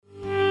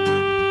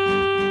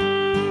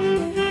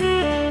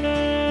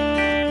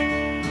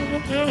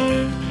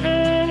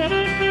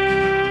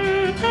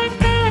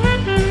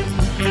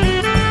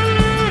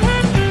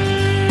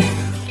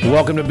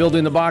Welcome to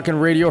Building the Bakken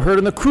Radio, heard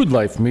on the Crude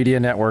Life Media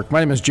Network.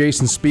 My name is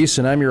Jason Spees,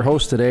 and I'm your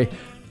host today.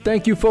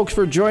 Thank you, folks,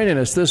 for joining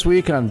us this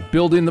week on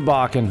Building the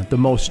Bakken, the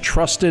most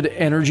trusted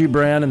energy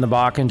brand in the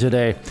Bakken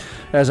today.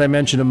 As I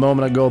mentioned a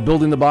moment ago,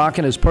 Building the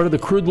Bakken is part of the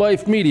Crude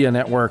Life Media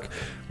Network.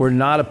 We're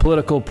not a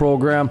political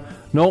program.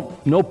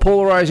 Nope, no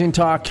polarizing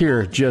talk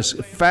here.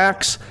 Just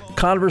facts,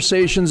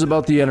 conversations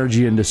about the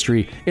energy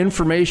industry,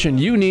 information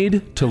you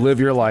need to live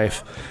your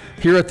life.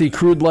 Here at the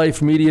Crude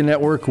Life Media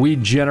Network, we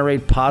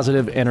generate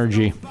positive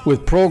energy.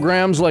 With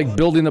programs like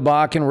Building the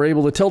Bakken, we're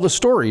able to tell the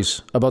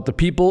stories about the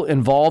people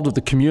involved with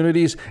the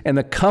communities and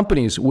the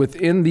companies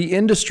within the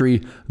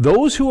industry,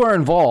 those who are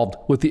involved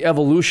with the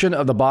evolution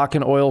of the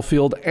Bakken oil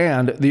field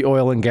and the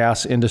oil and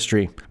gas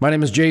industry. My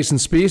name is Jason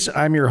Spees.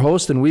 I'm your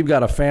host, and we've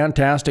got a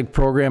fantastic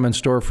program in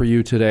store for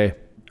you today.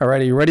 All right,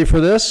 are you ready for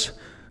this?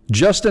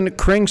 Justin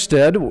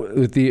Kringstad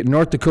with the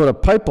North Dakota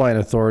Pipeline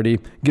Authority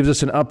gives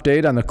us an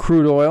update on the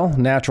crude oil,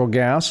 natural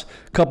gas,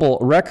 a couple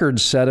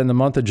records set in the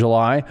month of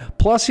July.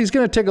 Plus, he's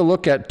going to take a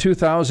look at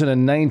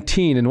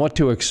 2019 and what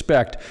to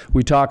expect.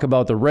 We talk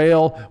about the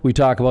rail, we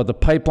talk about the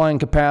pipeline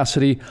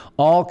capacity,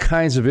 all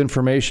kinds of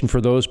information for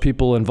those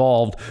people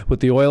involved with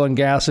the oil and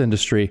gas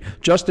industry.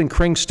 Justin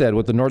Kringstad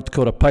with the North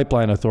Dakota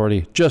Pipeline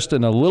Authority, just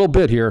in a little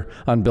bit here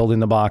on Building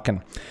the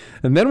Bakken.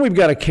 And then we've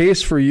got a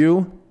case for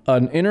you.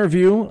 An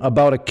interview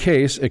about a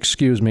case,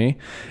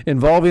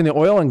 involving the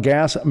oil and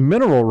gas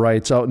mineral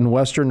rights out in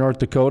western North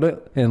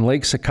Dakota in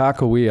Lake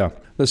Sakakawea.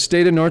 The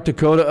state of North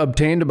Dakota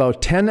obtained about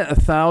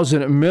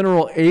 10,000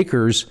 mineral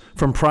acres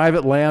from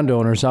private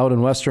landowners out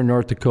in western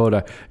North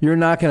Dakota. You're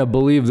not going to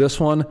believe this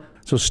one.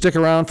 So stick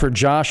around for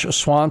Josh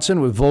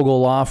Swanson with Vogel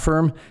Law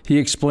Firm. He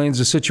explains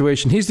the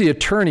situation. He's the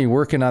attorney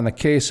working on the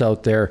case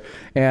out there.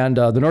 And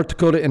the North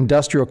Dakota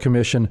Industrial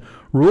Commission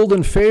ruled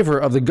in favor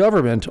of the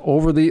government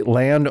over the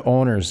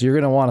landowners. You're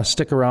going to want to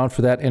stick around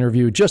for that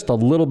interview just a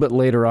little bit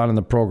later on in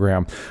the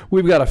program.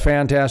 We've got a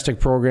fantastic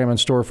program in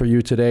store for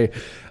you today.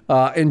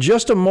 In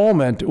just a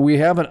moment, we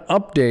have an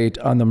update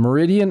on the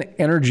Meridian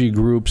Energy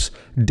Group's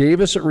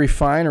Davis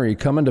Refinery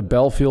coming to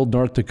Belfield,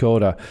 North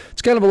Dakota.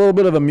 It's kind of a little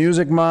bit of a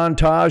music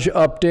montage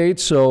update,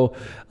 so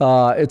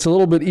it's a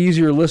little bit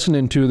easier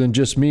listening to than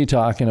just me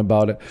talking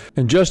about it.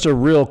 And just a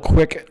real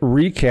quick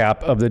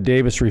recap of the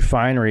Davis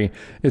Refinery.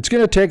 It's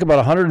going to take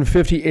about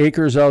 150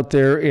 acres out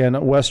there in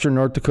western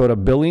North Dakota,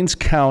 Billings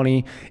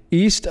County,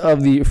 east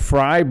of the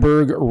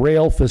Freiburg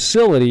Rail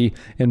Facility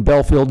in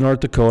Belfield, North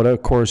Dakota.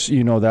 Of course,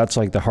 you know that's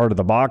like the heart of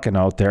the Bakken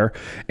out there.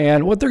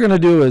 And what they're going to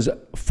do is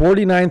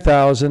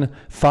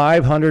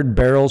 49,500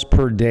 barrels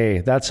per day.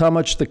 That's how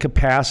much the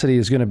capacity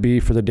is going to be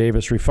for the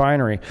Davis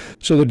Refinery.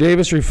 So the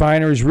Davis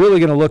Refinery is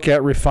really going to look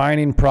at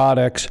refining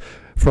products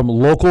from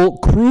local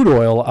crude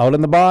oil out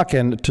in the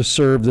Bakken to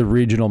serve the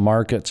regional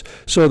markets.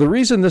 So the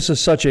reason this is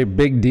such a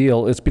big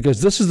deal is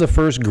because this is the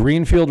first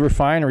greenfield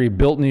refinery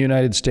built in the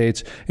United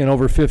States in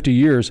over 50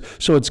 years.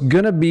 So it's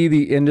going to be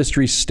the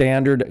industry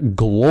standard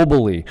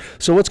globally.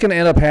 So what's going to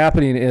end up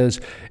happening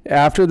is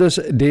after this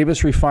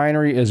Davis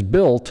Refinery is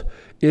built,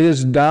 it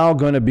is now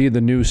going to be the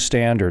new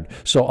standard.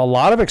 So a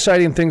lot of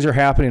exciting things are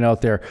happening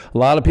out there. A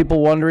lot of people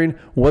wondering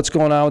what's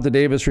going on with the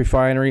Davis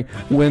Refinery.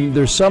 When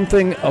there's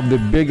something of the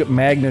big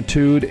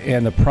magnitude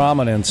and the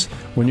prominence,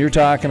 when you're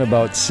talking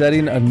about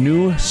setting a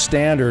new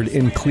standard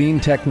in clean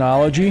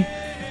technology,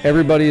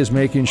 everybody is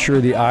making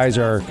sure the I's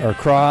are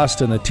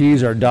crossed and the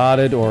T's are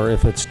dotted, or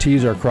if it's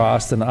T's are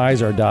crossed and the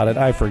I's are dotted,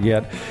 I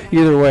forget.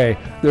 Either way,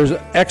 there's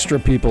extra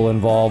people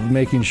involved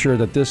making sure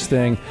that this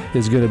thing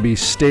is going to be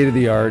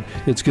state-of-the-art,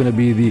 it's going to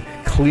be the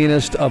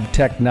cleanest of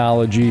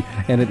technology,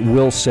 and it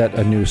will set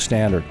a new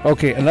standard.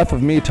 Okay, enough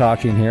of me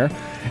talking here.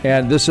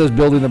 And this is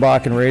Building the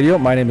Bakken Radio.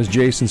 My name is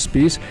Jason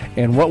Spees,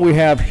 and what we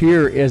have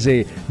here is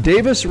a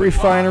Davis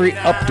Refinery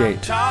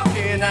update.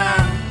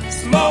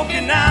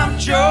 Smoking, I'm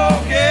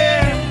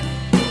joking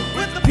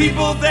with the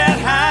people that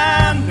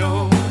I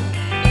know.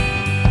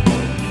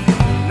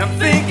 And I'm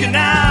thinking,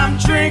 I'm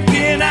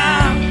drinking,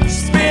 I'm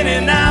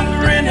spinning, I'm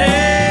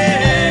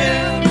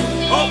grinning.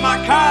 Hope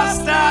my car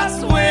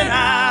starts when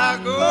I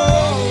go.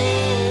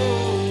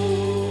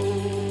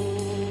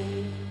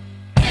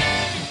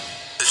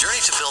 The journey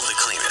to build the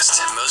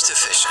cleanest, most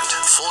efficient,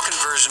 full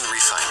conversion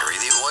refinery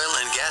the oil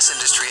and gas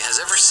industry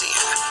has ever seen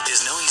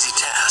is no easy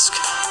task.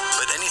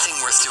 But anything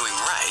worth doing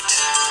right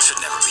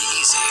should never be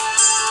easy.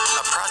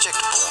 A project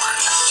born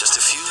just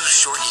a few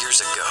short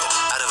years ago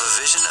out of a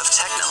vision of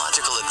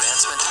technological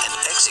advancement and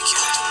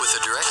executed with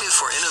a directive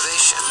for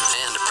innovation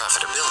and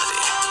profitability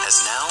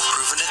has now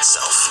proven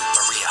itself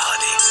a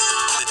reality.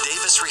 The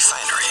Davis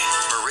Refinery,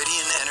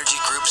 Meridian Energy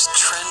Group's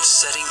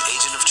trend-setting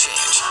agent of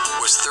change,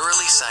 was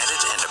thoroughly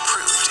cited and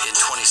approved in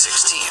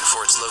 2016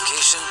 for its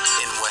location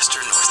in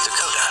western North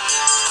Dakota.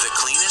 The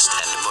cleanest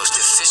and most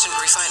efficient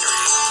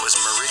refinery was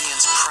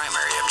Meridian's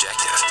primary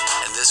objective,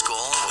 and this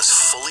goal was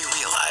fully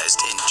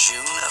realized in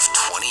June of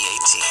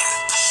 2018.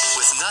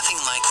 With nothing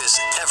like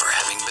this ever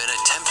having been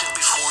attempted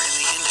before in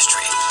the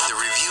industry, the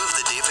review of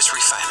the Davis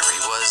Refinery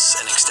was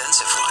an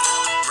extensive one.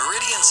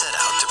 Meridian set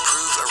out to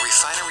prove a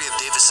refinery of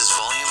Davis's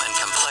volume and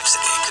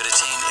complexity could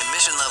attain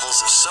emission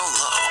levels so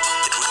low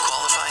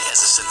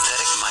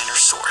synthetic minor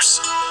source.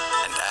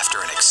 And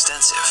after an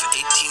extensive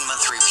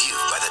 18-month review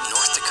by the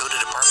North Dakota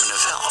Department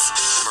of Health,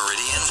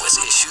 Meridian was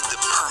issued the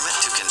permit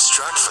to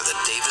construct for the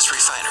Davis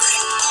Refinery,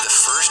 the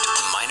first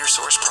minor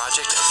source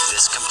project of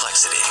this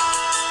complexity.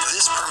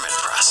 This permit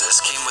process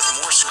came with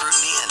more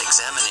scrutiny and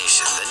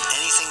examination than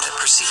anything that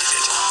preceded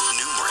it.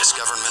 Numerous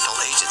governmental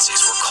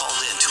agencies were called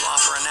in to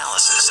offer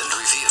analysis and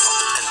review,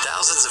 and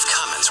thousands of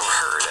comments were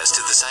heard as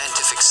to the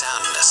scientific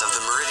soundness of the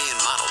Meridian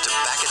model to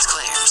back its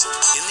claims.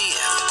 In the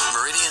end,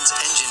 Meridian's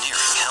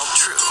engineering held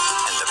true,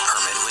 and the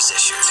permit was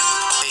issued.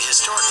 A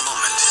historic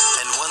moment,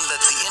 and one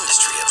that the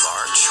industry at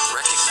large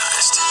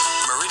recognized.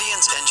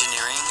 Meridian's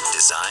engineering,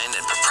 design,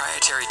 and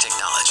proprietary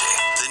technology,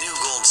 the new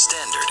gold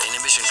standard in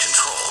emission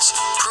controls,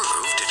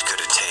 proved it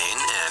could attain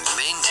and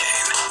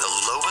maintain the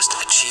lowest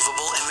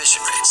achievable emission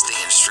rates the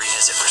industry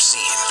has ever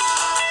seen.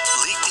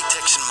 Leak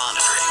detection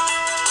monitoring,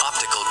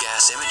 optical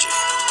gas imaging,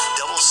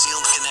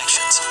 double-sealed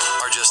connections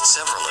are just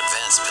several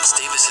advancements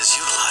Davis has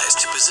utilized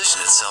to position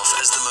itself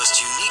as the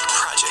most unique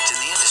project in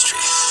the industry.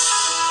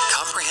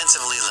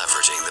 Comprehensively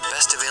leveraging the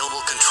best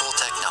available control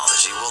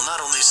technology will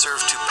not only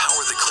serve to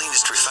power the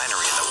cleanest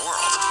refinery in the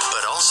world,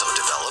 but also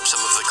develop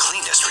some of the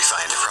cleanest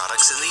refined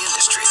products in the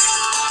industry.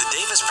 The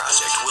Davis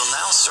project will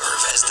now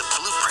serve as the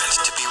blueprint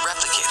to be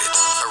replicated.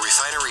 A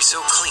refinery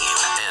so clean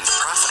and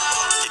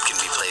profitable, it can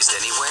be placed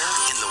anywhere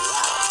in the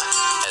world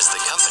as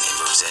the company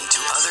moves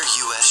into other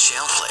U.S.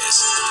 shale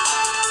plays.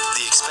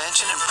 The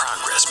expansion and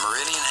progress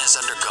Meridian has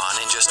undergone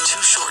in just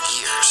 2 short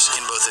years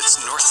in both its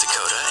North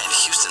Dakota and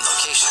Houston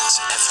locations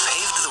have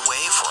paved the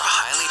way for a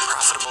highly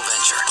profitable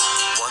venture,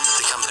 one that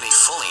the company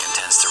fully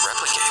intends to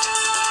replicate.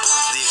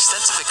 The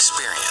extensive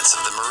experience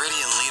of the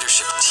Meridian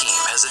leadership team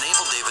has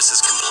enabled Davis's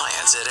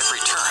compliance at every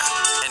turn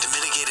and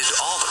mitigated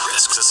all the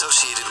risks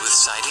associated with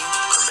siting,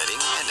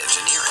 permitting, and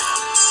engineering.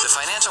 The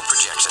financial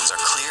projections are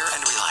clear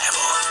and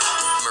reliable.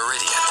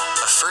 Meridian,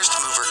 a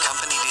first-mover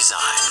company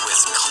designed with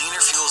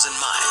cleaner fuels in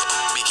mind,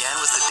 began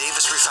with the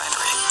Davis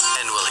Refinery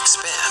and will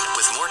expand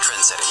with more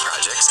trend-setting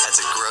projects as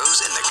it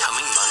grows in the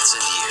coming months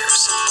and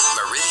years.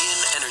 Meridian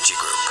Energy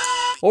Group.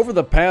 Over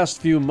the past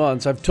few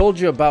months, I've told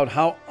you about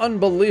how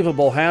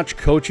unbelievable Hatch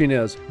coaching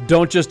is.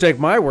 Don't just take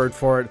my word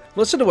for it.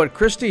 Listen to what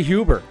Christy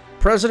Huber,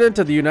 president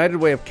of the United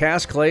Way of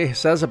Cast Clay,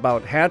 says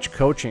about Hatch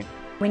coaching.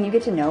 When you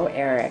get to know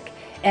Eric,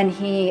 and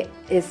he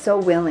is so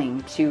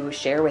willing to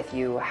share with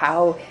you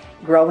how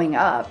growing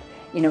up,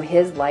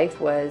 his life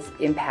was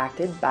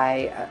impacted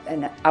by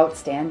an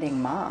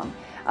outstanding mom,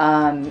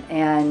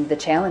 and the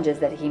challenges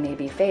that he may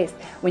be faced.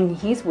 When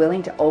he's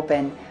willing to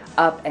open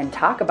up and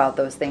talk about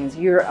those things,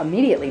 you're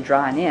immediately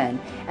drawn in,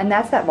 and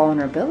that's that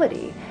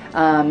vulnerability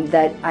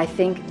that I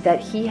think that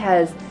he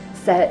has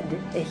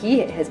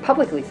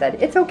publicly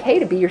said, it's okay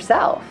to be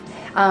yourself,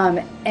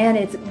 and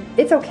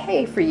it's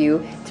okay for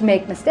you to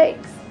make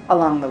mistakes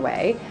along the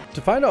way.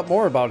 To find out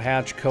more about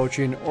Hatch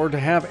Coaching or to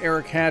have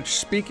Eric Hatch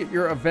speak at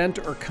your event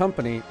or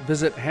company,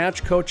 visit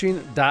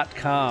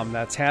hatchcoaching.com.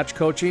 That's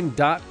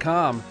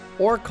hatchcoaching.com.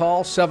 Or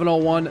call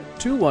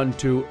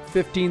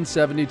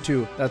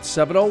 701-212-1572. That's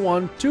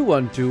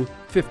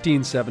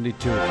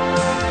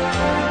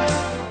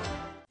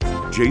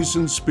 701-212-1572.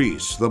 Jason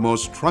Speece, the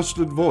most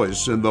trusted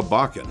voice in the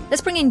Bakken.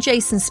 Let's bring in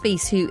Jason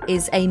Speece, who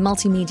is a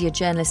multimedia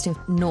journalist in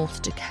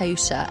North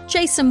Dakota.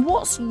 Jason,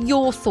 what's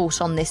your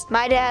thought on this?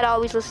 My dad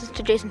always listens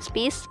to Jason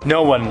Speece.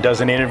 No one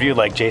does an interview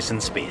like Jason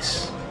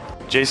Speece.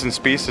 Jason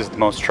Speece is the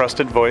most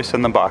trusted voice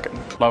in the Bakken.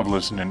 Love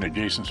listening to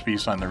Jason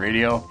Speece on the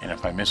radio, and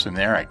if I miss him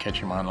there, I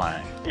catch him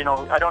online.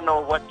 I don't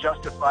know what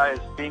justifies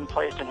being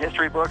placed in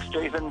history books,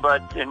 Jason,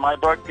 but in my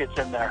book, it's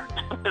in there.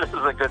 This is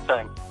a good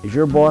thing. Is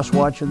your boss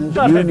watching this?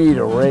 You need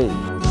a raise.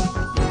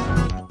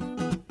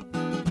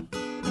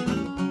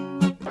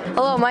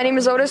 Hello, my name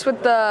is Otis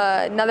with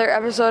another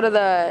episode of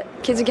the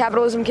Kids in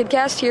Capitalism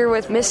Kidcast here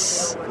with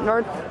Miss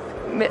North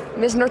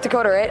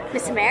Dakota, right?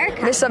 Miss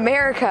America. Miss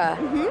America.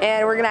 Mm-hmm.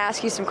 And we're going to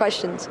ask you some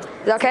questions. Is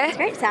that okay? Sounds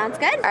great. Sounds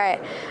good. All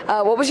right.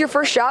 What was your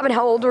first job and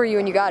how old were you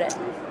when you got it?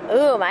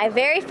 Ooh, my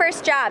very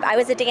first job. I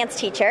was a dance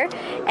teacher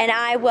and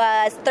I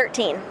was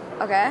 13.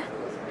 Okay.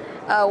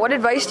 What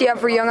advice do you have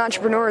for young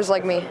entrepreneurs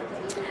like me?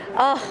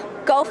 Oh,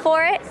 go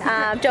for it.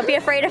 Don't be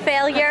afraid of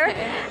failure.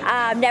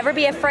 Never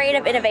be afraid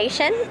of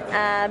innovation,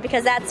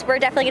 because we're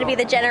definitely going to be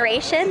the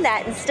generation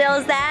that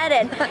instills that.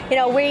 And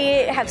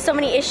we have so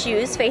many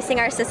issues facing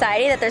our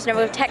society that there's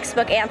no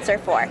textbook answer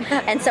for.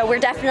 And so we're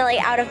definitely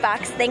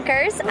out-of-box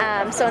thinkers.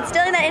 So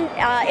instilling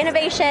that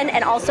innovation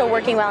and also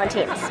working well in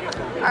teams.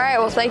 All right.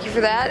 Well, thank you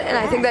for that. And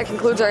I think that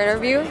concludes our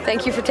interview.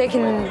 Thank you for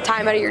taking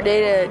time out of your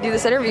day to do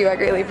this interview. I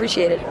greatly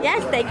appreciate it.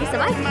 Yes, thank you so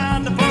much.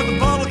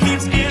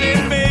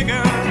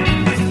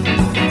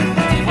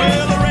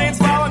 Well, the rain's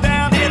falling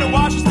down and it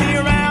washes me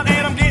around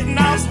and I'm getting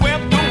all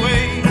swept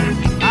away.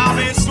 I've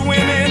been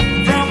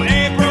swimming from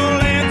April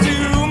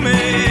into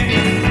May.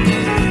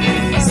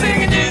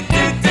 Singing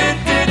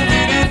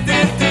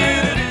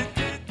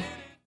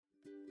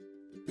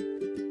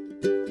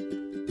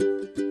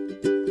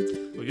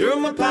Well, you're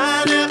my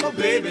pineapple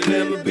baby,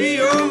 let me be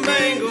your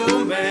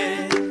mango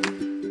man.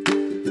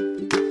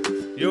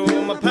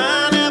 You're my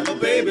pineapple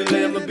baby.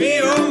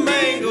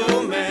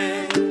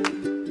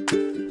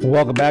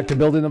 Welcome back to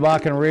Building the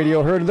Bakken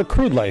Radio, heard of the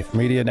Crude Life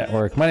Media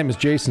Network. My name is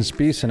Jason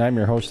Spees, and I'm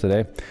your host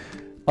today.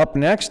 Up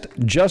next,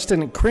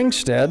 Justin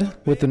Kringstead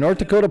with the North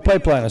Dakota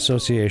Pipeline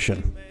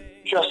Association.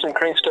 Justin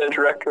Kringstead,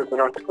 Director of the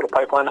North Dakota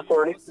Pipeline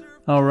Authority.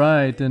 All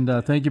right, and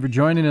thank you for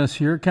joining us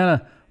here. Kind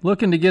of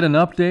looking to get an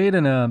update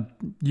and a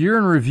year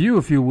in review,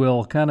 if you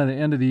will, kind of the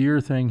end of the year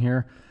thing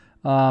here.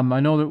 I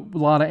know that a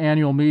lot of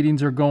annual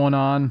meetings are going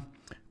on.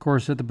 Of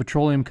course, at the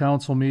Petroleum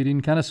Council meeting,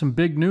 kind of some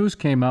big news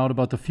came out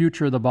about the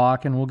future of the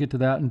Bakken. We'll get to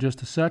that in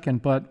just a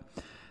second. But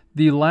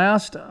the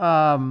last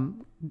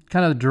kind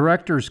of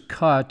director's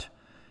cut,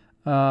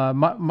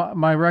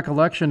 my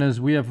recollection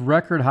is we have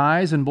record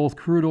highs in both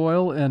crude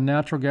oil and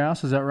natural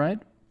gas. Is that right?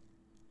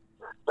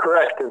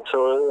 Correct. And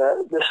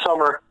so this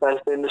summer, as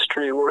the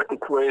industry worked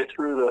its way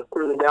through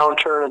the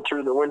downturn and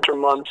through the winter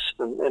months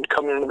and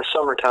coming into the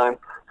summertime,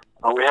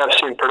 we have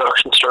seen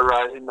production start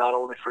rising, not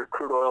only for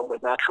crude oil,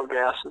 but natural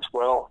gas as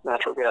well,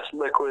 natural gas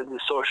liquids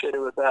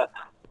associated with that.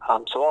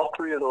 So all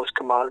three of those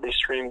commodity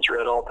streams are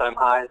at all-time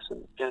highs.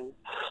 And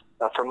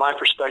from my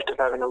perspective,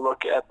 having a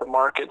look at the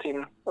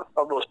marketing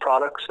of those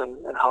products and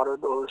how do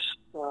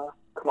those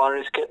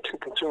commodities get to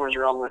consumers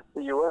around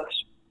the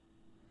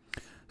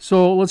U.S.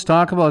 So let's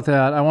talk about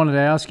that. I wanted to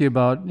ask you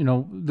about,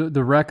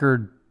 the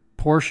record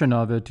portion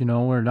of it.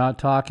 We're not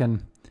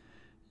talking...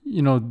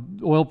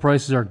 oil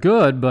prices are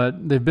good,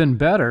 but they've been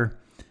better.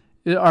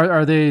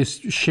 Are they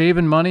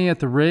shaving money at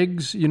the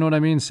rigs? You know what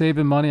I mean?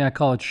 Saving money. I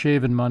call it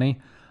shaving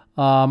money.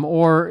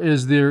 Or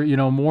is there,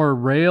 more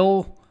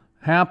rail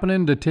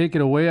happening to take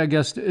it away? I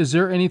guess, is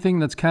there anything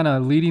that's kind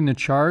of leading the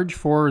charge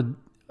for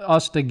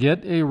us to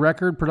get a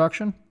record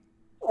production?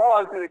 Well,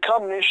 a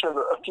combination of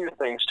a few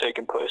things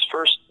taking place.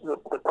 First, the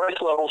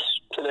price levels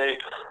today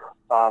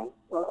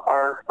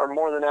are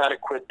more than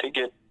adequate to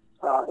get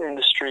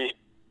industry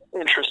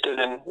interested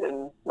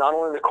in not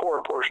only the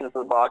core portions of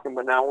the Bakken,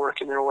 but now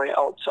working their way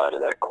outside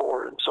of that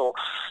core. And so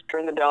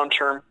during the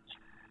downturn,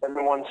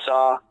 everyone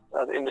saw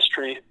the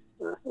industry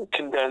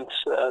condense.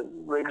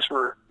 Rigs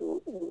were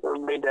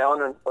laid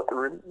down, but the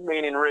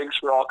remaining rigs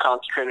were all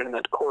concentrated in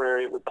that core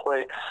area of the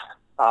play.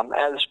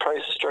 As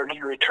prices started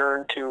to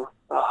return to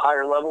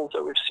higher levels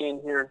that we've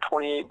seen here in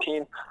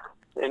 2018,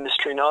 the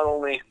industry not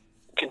only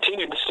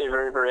continued to stay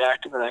very, very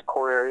active in that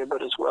core area,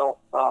 but as well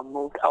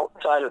moved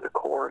outside of the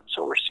core.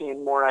 So we're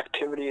seeing more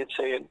activity,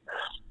 say, in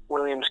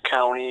Williams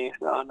County,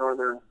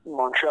 northern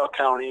Montreal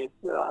County,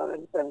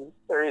 and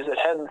areas that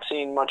hadn't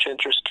seen much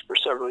interest for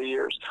several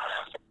years.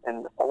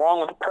 And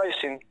along with the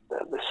pricing,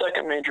 the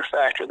second major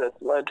factor that's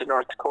led to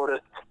North Dakota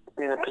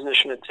being in the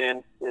position it's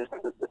in is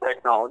the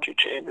technology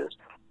changes.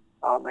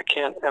 I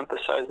can't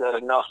emphasize that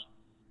enough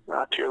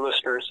to your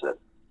listeners, that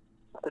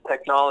the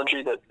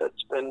technology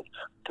that's been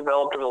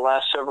developed over the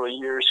last several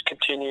years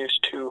continues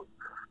to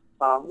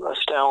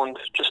astound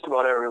just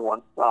about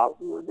everyone.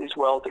 These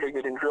wells that are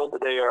getting drilled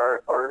today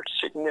are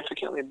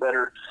significantly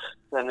better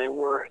than they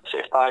were,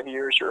 say, 5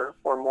 years or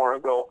more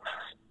ago.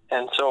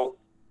 And so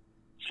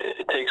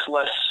it takes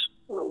less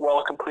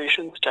well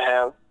completions to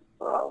have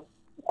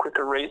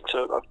quicker rates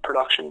of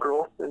production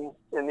growth in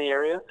the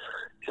area.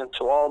 And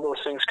so all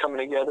those things coming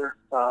together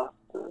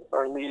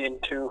are leading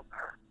to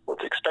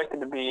what's expected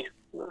to be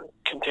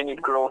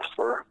continued growth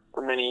for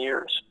many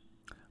years.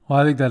 Well,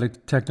 I think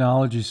that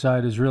technology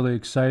side is really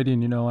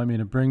exciting.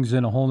 It brings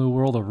in a whole new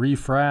world of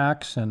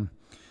refracs, and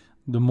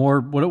the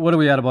more, what are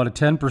we at, about a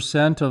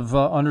 10% of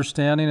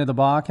understanding of the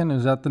Bakken?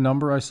 Is that the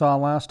number I saw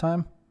last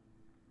time?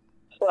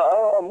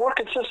 A more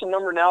consistent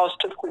number now is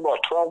typically about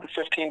 12 to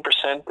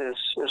 15%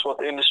 is what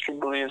the industry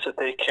believes that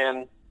they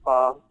can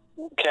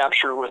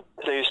capture with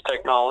today's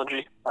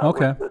technology.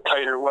 Okay. With the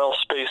tighter well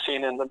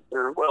spacing and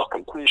their well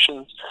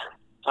completions.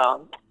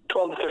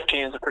 12 to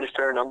 15 is a pretty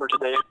fair number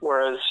today,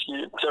 whereas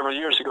several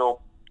years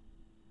ago,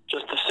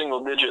 just the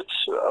single digits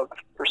of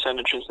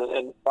percentages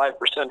and 5%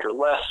 or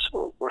less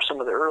were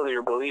some of the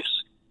earlier beliefs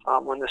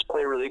when this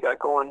play really got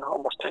going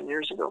almost 10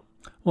 years ago.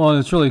 Well, and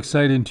it's really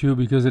exciting, too,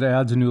 because it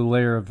adds a new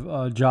layer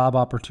of job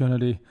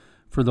opportunity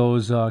for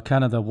those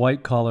kind of the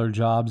white-collar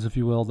jobs, if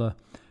you will, to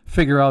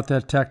figure out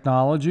that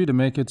technology to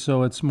make it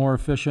so it's more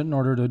efficient in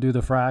order to do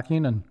the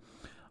fracking. And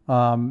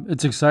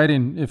it's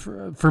exciting.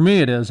 For me,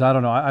 it is. I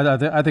don't know.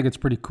 I think it's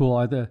pretty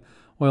cool. The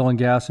oil and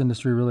gas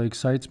industry really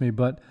excites me.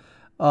 But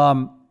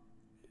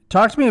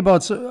talk to me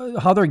about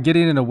how they're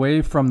getting it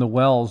away from the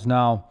wells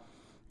now.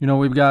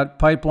 We've got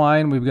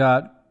pipeline, we've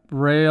got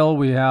rail,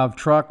 we have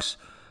trucks.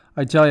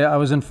 I tell you, I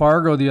was in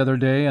Fargo the other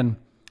day and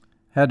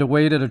had to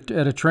wait at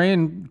a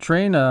train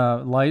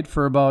light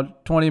for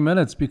about 20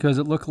 minutes because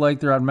it looked like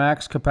they're at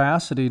max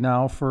capacity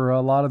now for a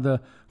lot of the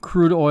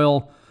crude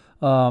oil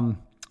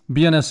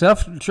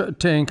BNSF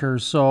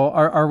tankers. So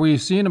are we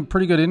seeing a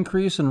pretty good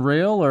increase in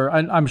rail? Or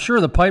I'm sure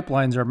the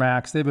pipelines are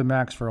max. They've been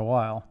max for a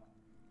while.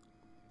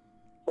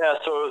 Yeah,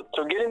 so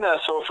getting that,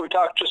 so if we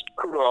talk just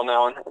crude oil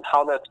now and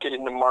how that's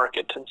getting to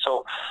market, and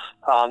so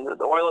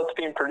the oil that's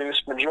being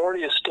produced,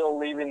 majority is still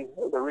leaving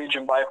the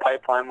region by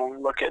pipeline. When we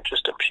look at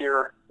just a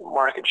pure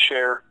market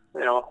share,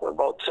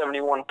 about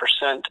 71%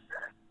 is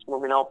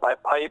moving out by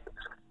pipe.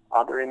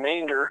 The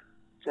remainder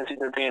is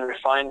either being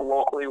refined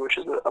locally, which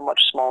is a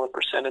much smaller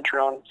percentage,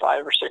 around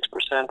 5 or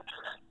 6%,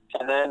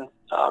 and then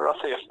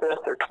roughly a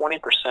fifth or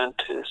 20%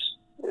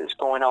 is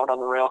going out on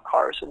the rail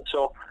cars. And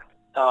so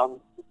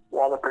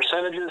while the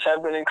percentages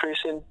have been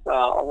increasing,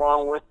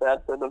 along with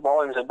that, the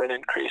volumes have been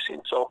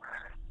increasing. So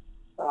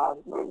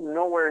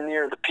nowhere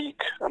near the peak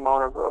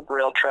amount of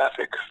rail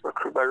traffic for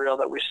crude by rail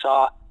that we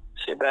saw,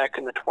 say, back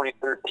in the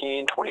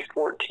 2013,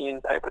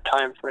 2014 type of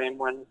time frame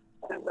when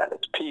at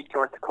its peak,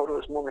 North Dakota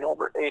was moving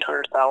over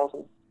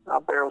 800,000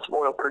 barrels of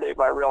oil per day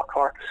by rail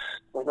car.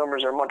 Those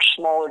numbers are much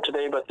smaller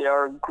today, but they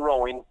are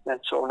growing. And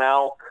so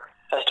now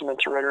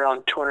estimates are right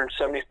around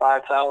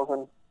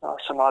 275,000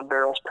 some odd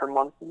barrels per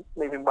month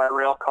leaving by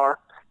rail car.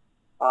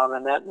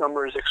 And that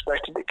number is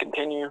expected to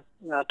continue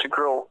to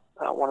grow.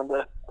 One of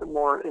the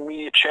more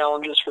immediate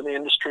challenges for the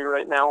industry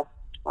right now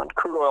on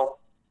crude oil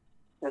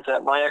is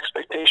that my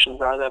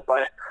expectations are that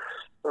by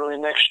early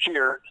next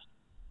year,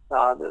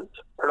 the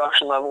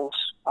production levels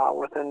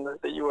within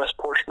the U.S.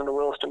 portion of the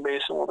Williston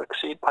Basin will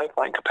exceed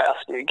pipeline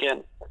capacity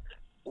again.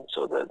 And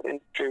so the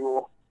industry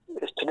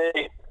is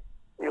today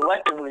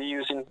electively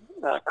using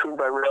crude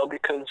by rail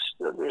because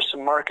there's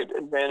some market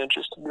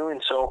advantages to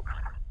doing so.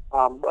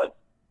 But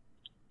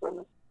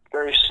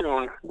very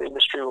soon, the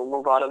industry will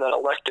move out of that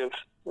elective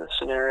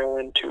scenario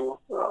into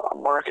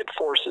market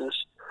forces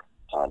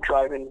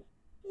driving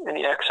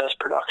any excess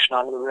production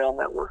onto the rail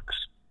networks.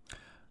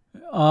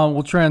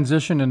 We'll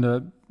transition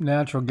into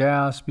natural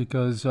gas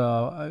because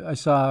I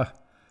saw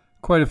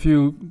quite a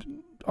few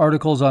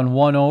articles on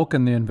One Oak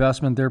and the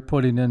investment they're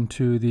putting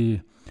into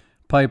the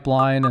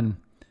pipeline and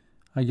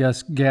I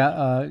guess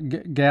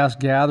gas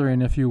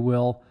gathering, if you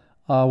will.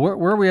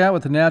 Where are we at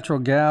with the natural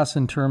gas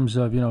in terms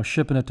of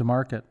shipping it to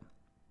market?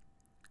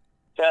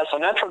 Yeah, so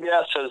natural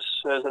gas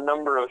has a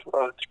number of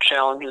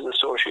challenges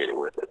associated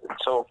with it. And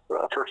so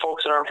for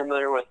folks that aren't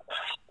familiar with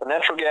the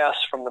natural gas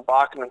from the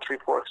Bakken and Three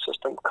Forks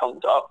system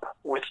comes up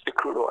with the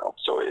crude oil.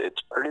 So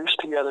it's produced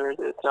together.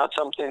 It's not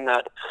something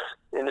that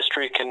the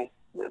industry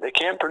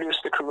can't produce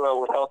the crude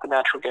oil without the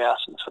natural gas.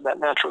 And so that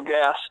natural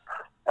gas,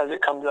 as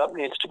it comes up,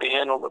 needs to be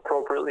handled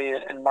appropriately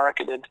and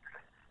marketed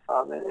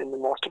in the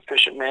most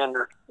efficient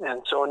manner.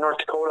 And so in North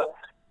Dakota,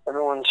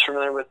 everyone's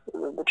familiar with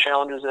the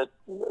challenges that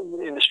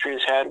the industry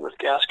has had with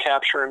gas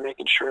capture and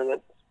making sure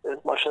that as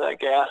much of that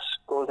gas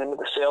goes into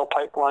the sale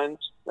pipelines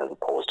as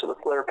opposed to the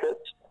flare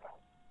pits.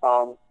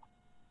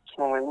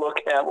 When we look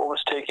at what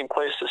was taking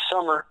place this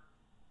summer,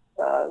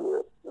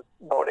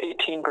 about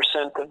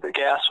 18% of the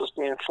gas was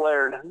being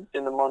flared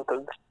in the month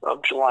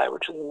of July,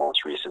 which is the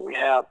most recent we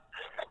have.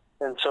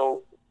 And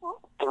so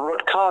the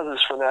root causes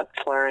for that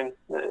flaring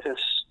is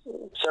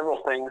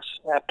several things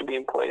have to be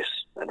in place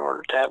in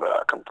order to have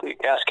a complete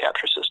gas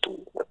capture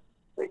system.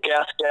 The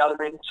gas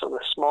gathering, so the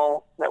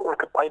small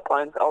network of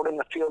pipelines out in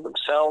the field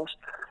themselves,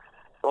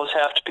 those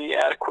have to be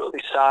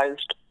adequately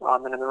sized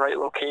and in the right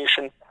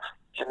location.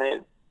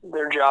 And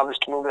their job is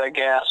to move that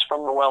gas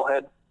from the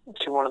wellhead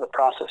to one of the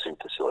processing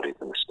facilities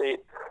in the state.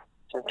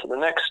 And so the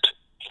next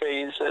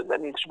phase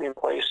that needs to be in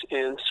place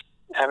is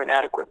having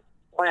adequate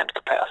plant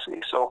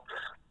capacity. So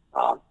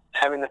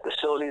having the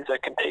facilities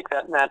that can take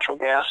that natural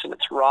gas in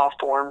its raw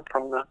form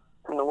from the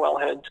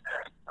wellheads,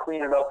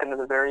 clean it up into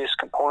the various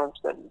components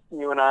that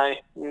you and I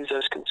use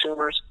as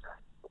consumers.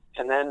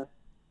 And then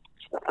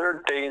the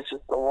third phase is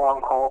the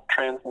long-haul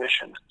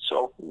transmission.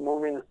 So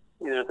moving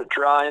either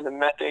the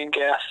methane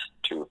gas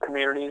to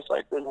communities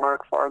like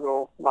Bismarck,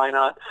 Fargo,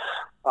 Minot,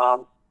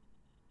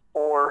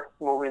 or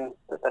moving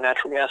the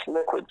natural gas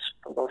liquids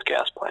from those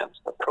gas plants,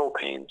 the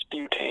propanes,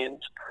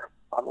 butanes,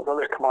 those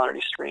other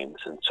commodity streams.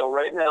 And so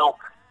right now,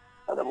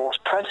 the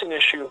most pressing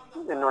issue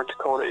in North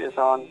Dakota is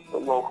on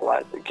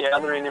the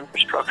gathering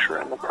infrastructure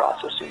and the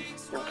processing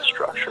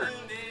infrastructure.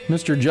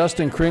 Mr.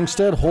 Justin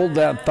Kringstad, hold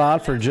that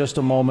thought for just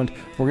a moment.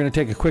 We're going to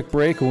take a quick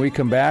break. When we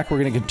come back, we're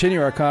going to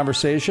continue our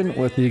conversation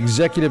with the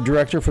Executive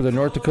Director for the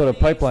North Dakota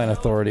Pipeline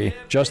Authority,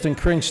 Justin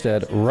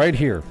Kringstad, right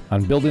here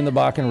on Building the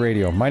Bakken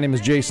Radio. My name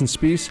is Jason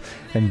Spees,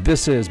 and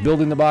this is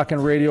Building the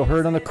Bakken Radio,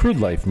 heard on the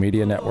Crude Life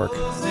Media Network.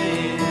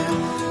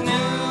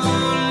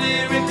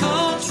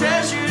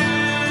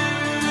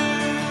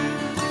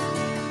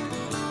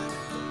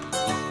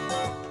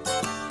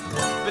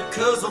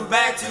 Because I'm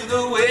back to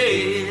the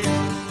way.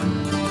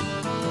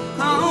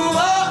 Oh,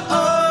 oh,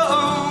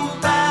 oh,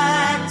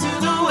 back to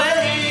the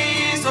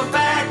way. So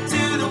back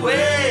to the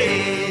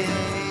way.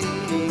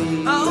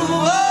 Oh,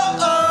 oh,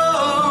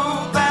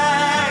 oh,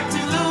 back to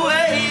the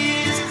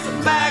ways.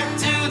 Back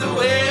to the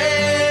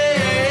ways.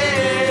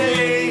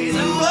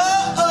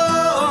 Oh,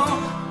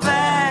 oh,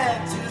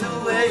 back to the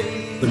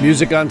ways. The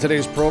music on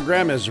today's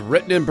program is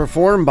written and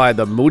performed by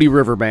the Moody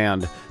River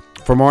Band.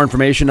 For more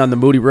information on the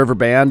Moody River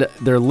Band,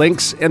 their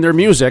links, and their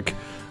music,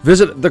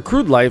 visit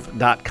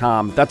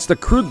thecrudelife.com. That's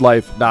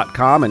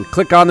thecrudelife.com, and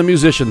click on the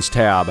Musicians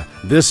tab.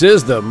 This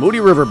is the Moody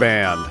River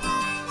Band.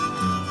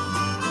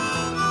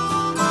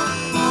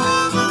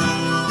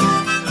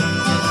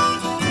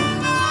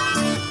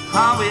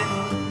 All we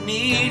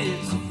need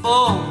is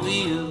 4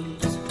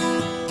 wheels,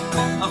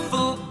 a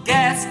full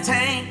gas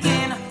tank,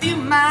 and a few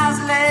miles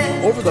left.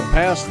 Over the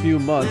past few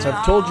months,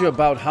 I've told you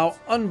about how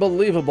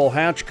unbelievable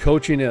Hatch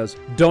coaching is.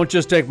 Don't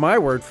just take my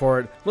word for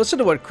it. Listen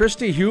to what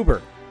Christy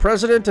Huber,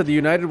 president of the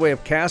United Way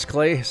of Cast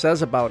Clay,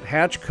 says about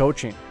Hatch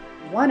coaching.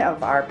 One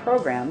of our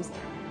programs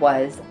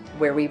was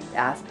where we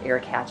asked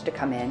Eric Hatch to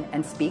come in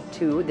and speak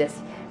to this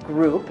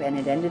group, and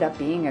it ended up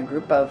being a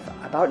group of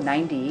about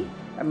 90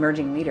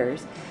 emerging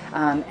leaders,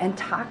 and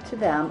talk to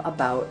them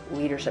about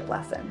leadership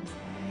lessons.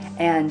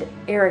 And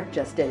Eric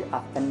just did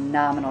a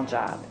phenomenal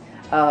job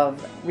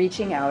of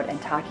reaching out and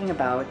talking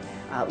about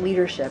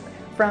leadership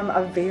from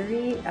a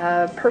very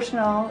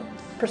personal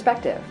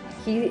perspective.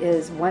 He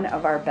is one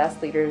of our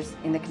best leaders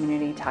in the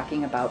community,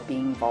 talking about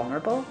being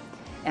vulnerable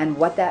and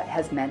what that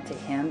has meant to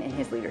him in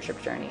his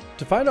leadership journey.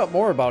 To find out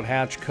more about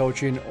Hatch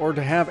Coaching or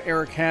to have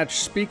Eric Hatch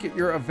speak at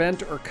your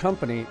event or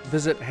company,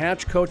 visit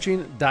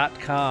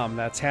hatchcoaching.com.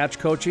 That's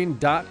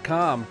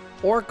hatchcoaching.com.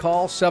 Or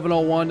call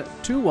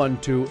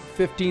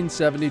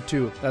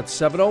 701-212-1572.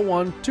 That's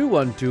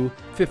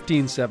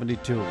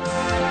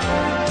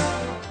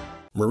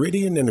 701-212-1572.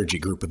 Meridian Energy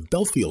Group of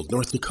Belfield,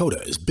 North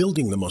Dakota is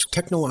building the most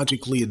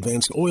technologically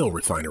advanced oil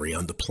refinery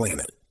on the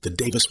planet, the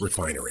Davis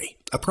Refinery,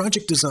 a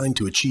project designed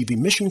to achieve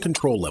emission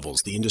control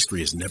levels the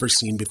industry has never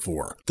seen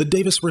before. The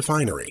Davis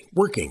Refinery,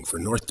 working for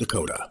North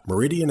Dakota.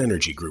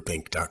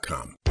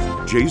 MeridianEnergyGroupInc.com.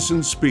 Jason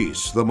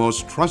Spees, the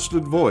most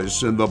trusted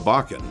voice in the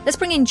Bakken. Let's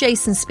bring in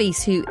Jason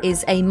Spees, who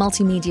is a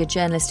multimedia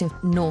journalist in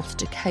North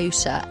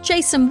Dakota.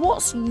 Jason,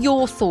 what's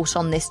your thought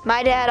on this?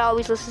 My dad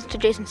always listens to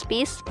Jason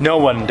Spees. No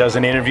one does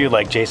an interview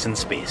like Jason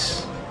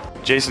Spees.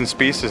 Jason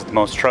Spees is the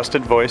most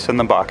trusted voice in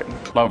the Bakken.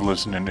 Love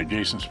listening to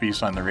Jason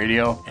Spees on the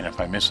radio, and if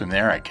I miss him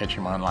there, I catch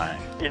him online.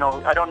 You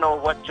know, I don't know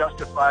what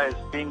justifies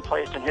being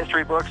placed in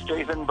history books,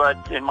 Jason,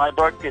 but in my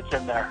book, it's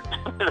in there.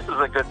 This is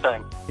a good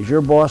thing. Is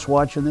your boss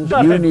watching this?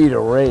 You need a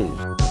raise.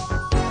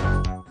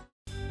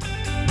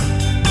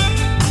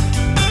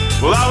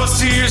 Well, I was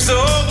 2 years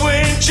old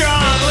when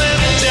John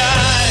Lennon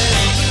died.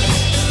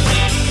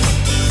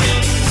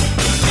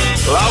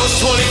 Well, I was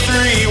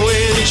 23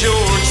 when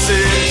George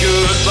said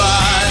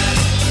goodbye.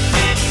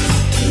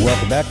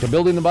 Welcome back to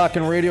Building the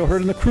Bakken Radio,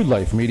 heard in the Crude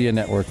Life Media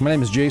Network. My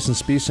name is Jason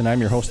Spees, and I'm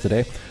your host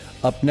today.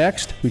 Up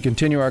next, we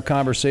continue our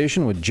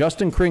conversation with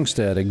Justin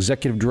Kringstad,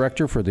 Executive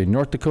Director for the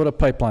North Dakota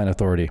Pipeline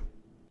Authority.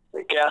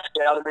 The gas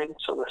gathering,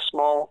 so the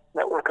small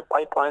network of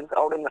pipelines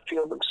out in the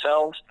field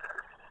themselves,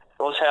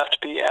 those have to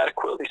be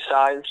adequately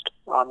sized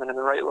and in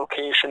the right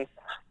location,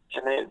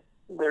 and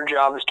their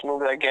job is to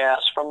move that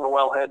gas from the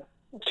wellhead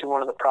to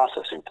one of the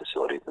processing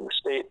facilities in the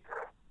state.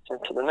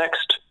 And so the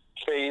next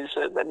phase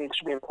that needs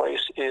to be in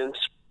place is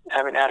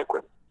having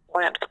adequate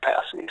plant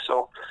capacity.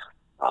 So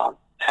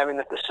having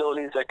the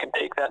facilities that can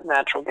take that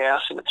natural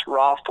gas in its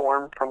raw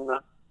form from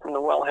the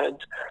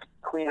wellheads,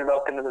 clean it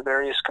up into the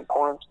various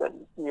components that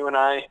you and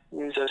I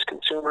use as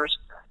consumers.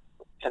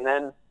 And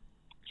then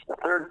the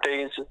third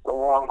phase is the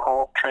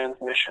long-haul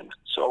transmission.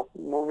 So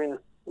moving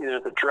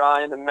either the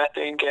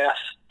methane gas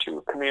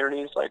to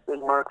communities like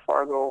Bismarck,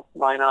 Fargo,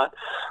 Minot,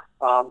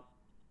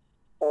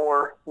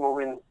 or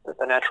moving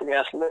the natural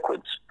gas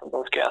liquids from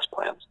those gas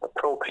plants, the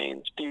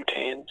propanes,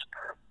 butanes,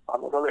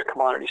 those other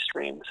commodity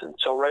streams. And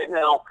so right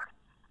now,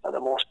 the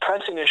most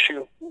pressing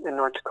issue in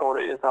North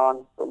Dakota is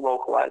on the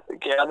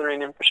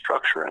gathering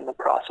infrastructure and the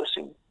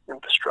processing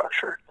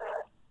infrastructure.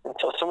 And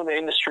so some of the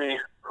industry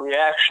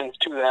reactions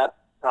to that,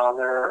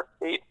 there are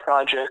 8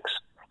 projects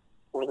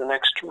over the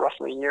next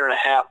roughly year and a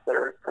half that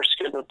are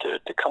scheduled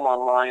to come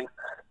online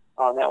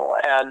that will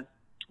add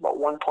about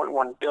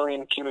 1.1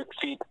 billion cubic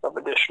feet of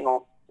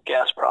additional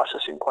gas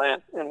processing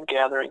plant and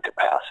gathering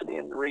capacity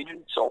in the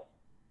region. So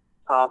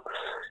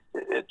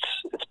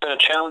it's been a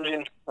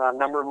challenging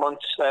number of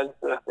months as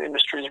the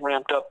industry is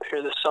ramped up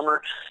here this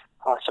summer.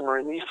 Some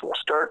relief will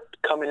start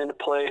coming into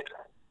play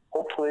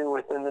hopefully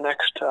within the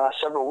next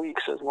several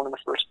weeks as one of the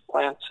first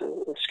plants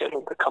is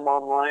scheduled to come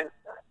online.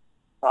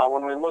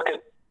 When we look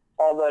at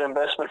all that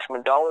investment from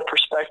a dollar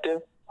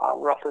perspective,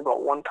 roughly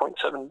about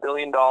 $1.7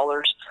 billion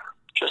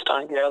just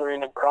on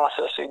gathering and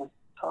processing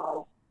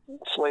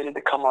slated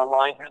to come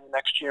online here in the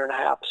next year and a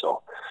half.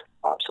 So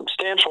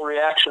substantial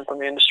reaction from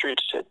the industry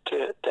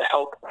to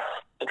help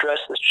address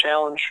this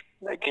challenge.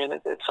 Again,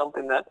 it's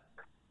something that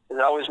has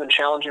always been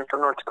challenging for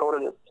North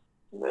Dakota.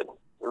 That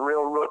the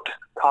real root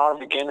cause,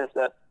 again, is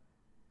that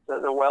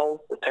the wells,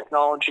 the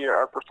technology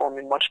are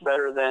performing much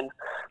better than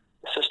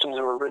the systems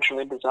that were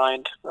originally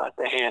designed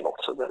to handle.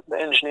 So the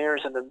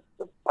engineers and the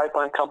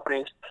pipeline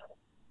companies,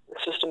 the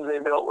systems they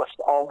built with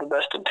all the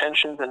best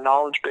intentions and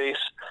knowledge base,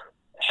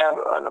 have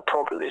an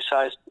appropriately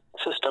sized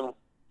system.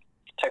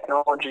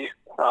 Technology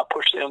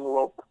pushed the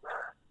envelope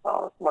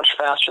much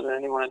faster than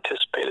anyone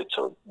anticipated.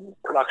 So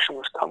production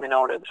was coming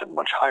out at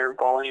much higher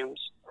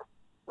volumes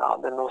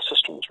than those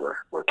systems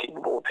were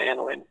capable of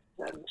handling.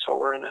 And so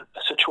we're in a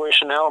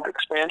situation now of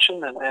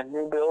expansion and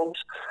new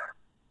builds,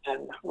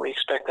 and we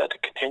expect that to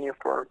continue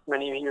for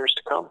many years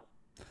to come.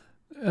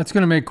 That's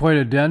going to make quite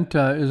a dent.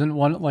 Isn't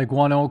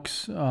One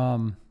Oak's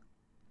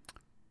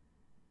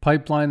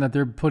pipeline that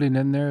they're putting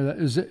in there?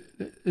 Is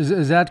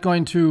that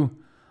going to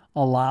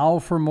allow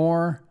for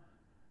more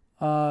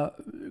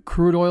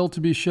crude oil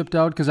to be shipped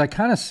out? Because I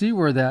kind of see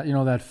where that,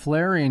 that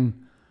flaring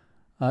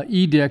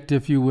edict,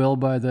 if you will,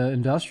 by the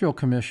Industrial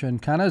Commission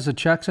kind of is a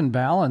checks and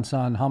balance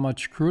on how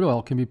much crude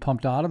oil can be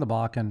pumped out of the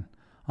Bakken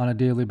on a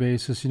daily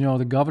basis.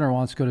 The governor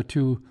wants to go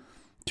to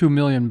 2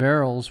 million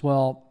barrels.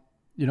 Well,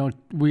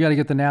 we got to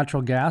get the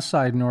natural gas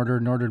side in order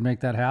to make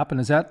that happen.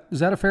 Is that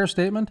a fair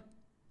statement?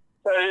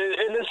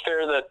 It is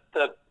fair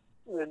that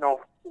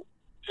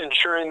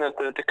ensuring that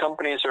the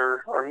companies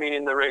are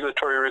meeting the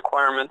regulatory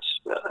requirements,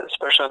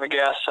 especially on the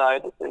gas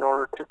side, in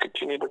order to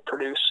continue to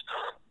produce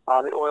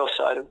the oil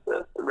side of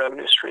the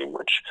revenue stream,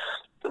 which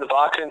for the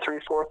Bakken and Three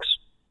Forks,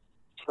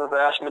 the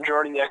vast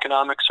majority of the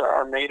economics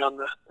are made on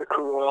the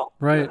crude oil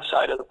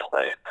side of the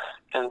play.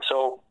 And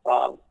so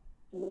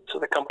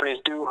the companies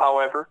do,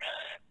 however,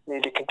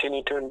 need to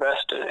continue to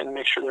invest and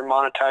make sure they're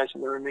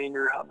monetizing the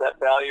remainder of that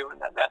value in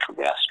that natural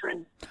gas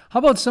stream. How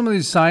about some of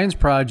these science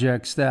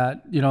projects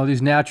that,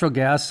 these natural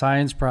gas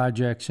science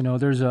projects,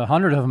 there's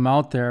 100 of them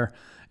out there,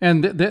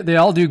 and they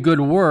all do good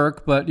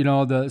work, but,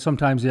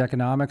 sometimes the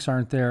economics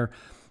aren't there.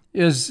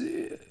 Is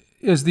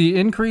the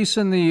increase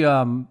in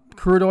the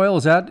crude oil,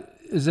 is that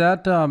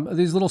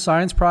these little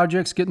science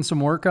projects getting some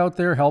work out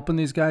there, helping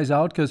these guys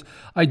out? Because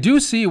I do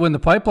see when the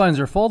pipelines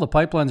are full, the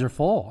pipelines are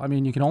full. I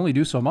mean, you can only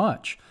do so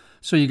much.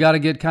 So you got to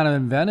get kind of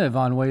inventive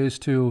on ways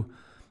to,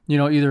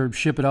 either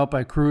ship it out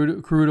by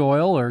crude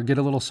oil or get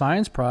a little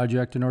science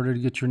project in order to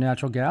get your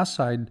natural gas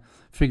side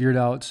figured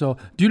out. So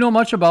do you know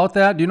much about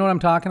that? Do you know what I'm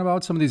talking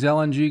about? Some of these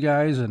LNG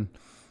guys and,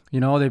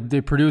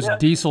 they produce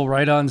diesel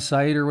right on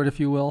site or what, if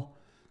you will?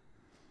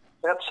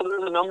 Yep, so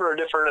there's a number of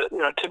different,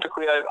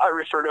 typically I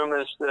refer to them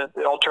as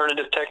the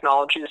alternative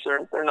technologies.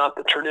 They're not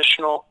the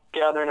traditional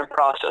gathering and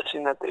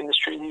processing that the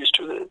industry is used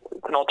to.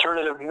 It's an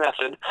alternative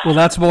method. Well,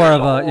 that's more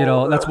of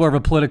a, that's more of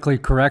a politically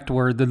correct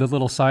word than the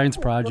little science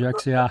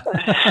projects, yeah.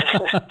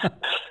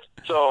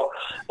 So,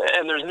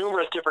 and there's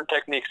numerous different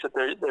techniques that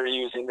they're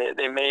using.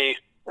 They may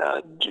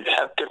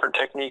have different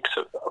techniques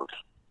of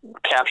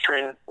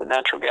capturing the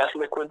natural gas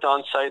liquids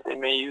on site. They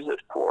may use it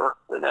for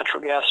the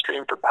natural gas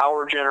stream for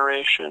power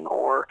generation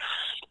or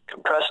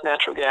compressed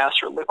natural gas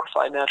or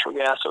liquefied natural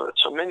gas.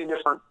 So many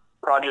different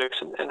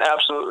projects, and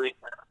absolutely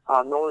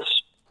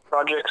those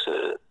projects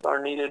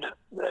are needed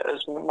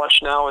as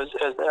much now as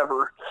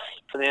ever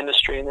for the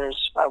industry. And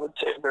there's, I would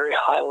say, a very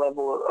high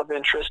level of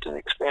interest and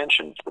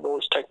expansion for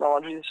those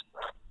technologies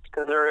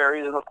because there are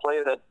areas of the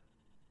play that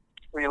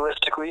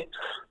realistically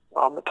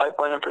the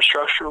pipeline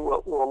infrastructure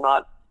will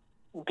not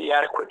be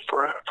adequate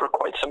for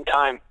quite some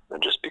time,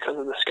 just because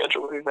of the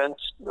schedule of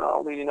events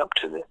leading up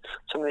to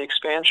some of the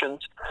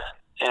expansions.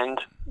 And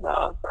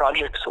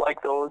projects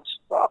like those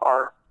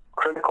are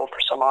critical for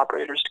some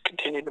operators to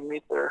continue to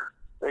meet their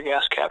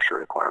gas capture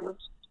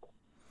requirements.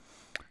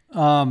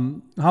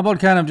 How about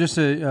kind of just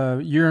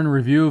a year in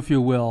review, if you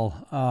will?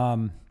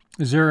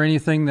 Is there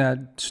anything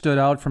that stood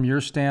out from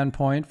your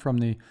standpoint, from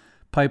the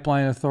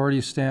Pipeline Authority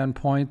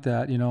standpoint,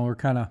 that, we're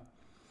kind of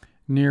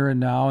near and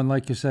now? And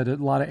like you said, a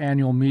lot of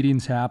annual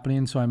meetings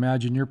happening, so I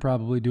imagine you're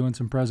probably doing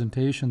some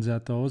presentations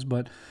at those.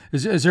 But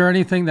is there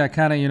anything that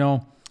kind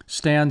of,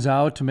 stands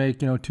out to make,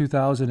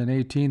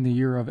 2018 the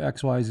year of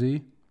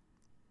XYZ?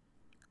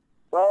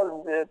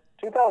 Well,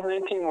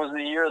 2018 was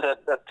the year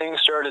that things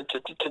started to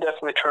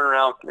definitely turn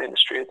around for the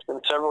industry. It's been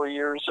several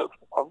years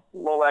of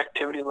low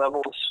activity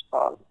levels,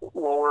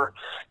 lower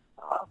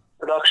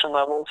production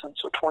levels, and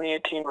so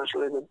 2018 was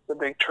really the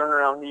big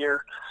turnaround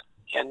year,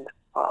 and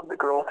the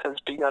growth has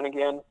begun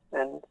again.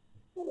 And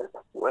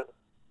with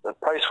the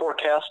price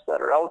forecasts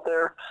that are out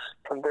there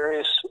from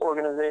various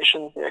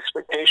organizations, the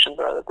expectations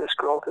are that this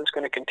growth is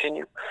going to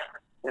continue.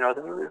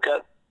 We've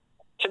got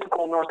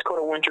typical North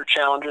Dakota winter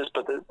challenges,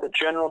 but the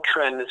general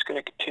trend is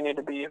going to continue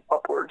to be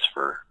upwards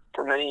for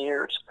many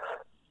years.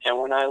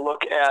 And when I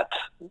look at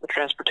the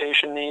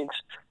transportation needs,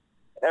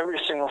 every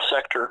single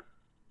sector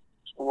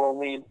will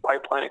need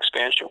pipeline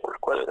expansion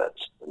work, whether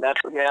that's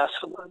natural gas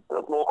from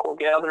the local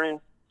gathering,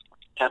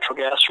 natural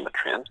gas from a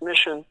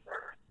transmission,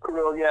 crude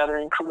oil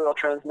gathering, crude oil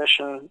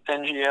transmission,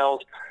 NGLs.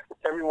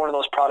 Every one of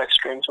those product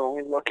streams, when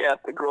we look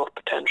at the growth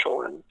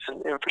potential and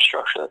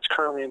infrastructure that's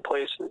currently in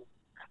place,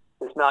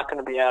 is not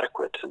going to be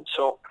adequate. And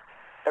so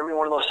every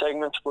one of those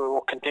segments, we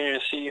will continue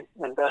to see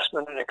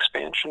investment and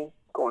expansion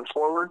going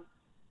forward.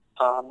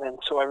 And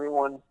so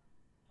everyone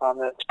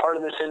that's part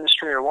of this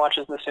industry or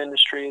watches this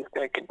industry is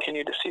going to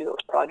continue to see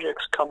those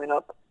projects coming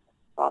up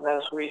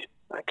as we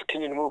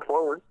continue to move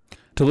forward.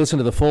 To listen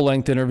to the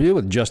full-length interview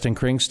with Justin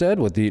Kringstad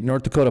with the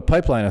North Dakota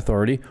Pipeline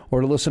Authority,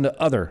 or to listen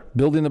to other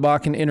Building the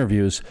Bakken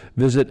interviews,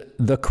 visit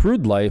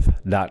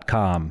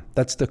thecrudelife.com.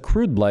 That's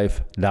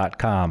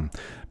thecrudelife.com.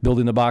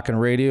 Building the Bakken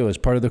Radio is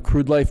part of the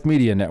Crude Life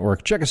Media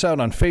Network. Check us out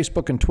on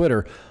Facebook and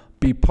Twitter.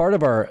 Be part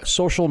of our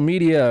social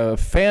media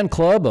fan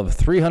club of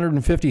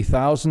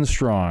 350,000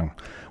 strong.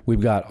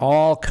 We've got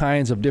all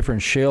kinds of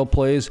different shale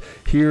plays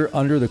here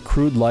under the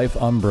Crude Life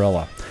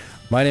umbrella.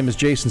 My name is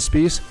Jason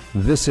Spees.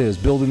 This is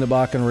Building the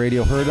Bakken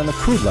Radio, heard on the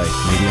Crude Life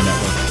Media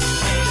Network.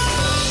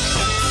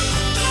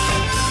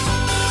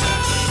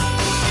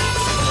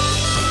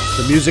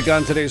 The music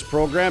on today's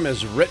program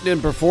is written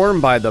and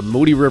performed by the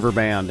Moody River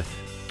Band.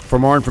 For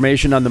more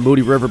information on the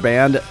Moody River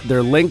Band,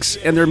 their links,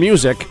 and their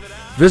music,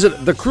 visit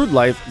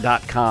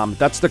thecrudelife.com.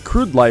 That's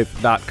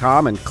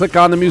thecrudelife.com and click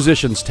on the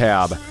Musicians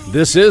tab.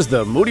 This is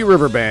the Moody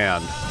River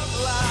Band. We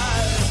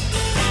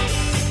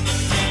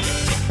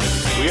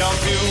all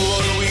do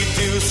what we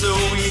do so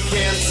we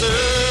can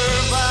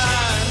survive.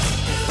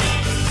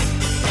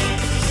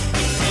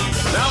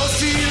 I was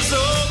 2 years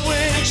old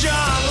when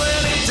John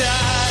Lennon died.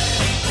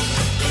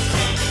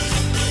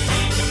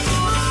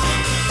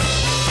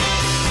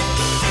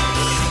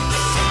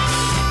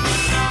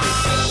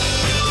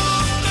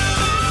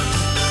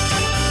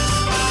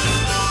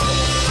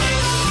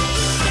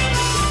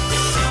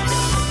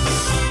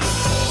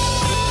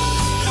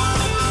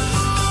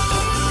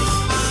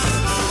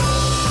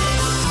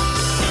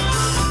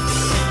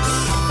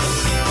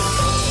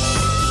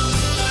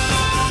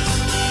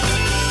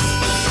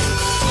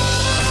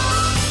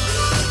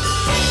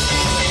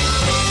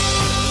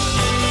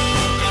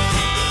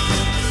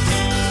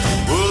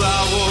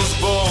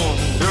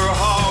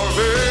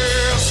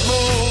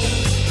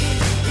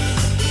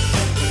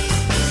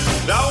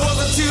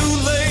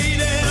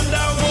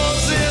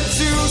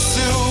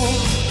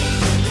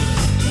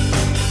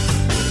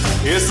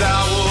 Yes,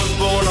 I was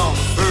born on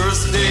the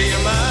first day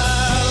of my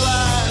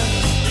life.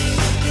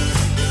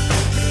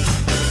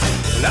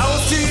 And I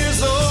was 2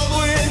 years old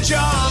when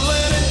John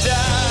Lennon died.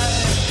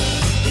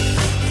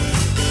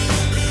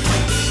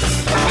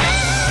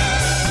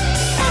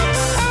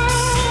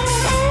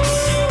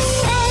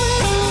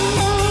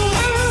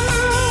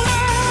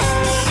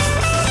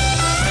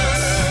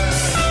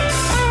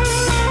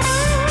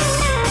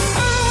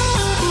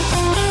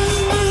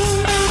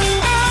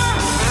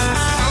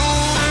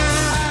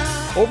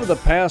 Over the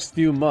past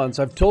few months,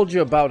 I've told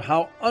you about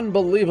how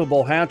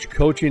unbelievable Hatch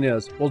coaching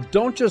is. Well,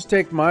 don't just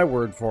take my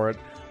word for it.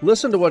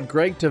 Listen to what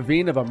Greg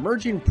Tavine of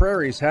Emerging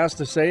Prairies has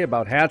to say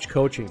about Hatch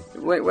coaching.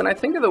 When I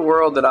think of the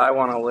world that I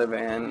want to live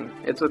in,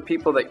 it's with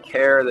people that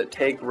care, that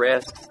take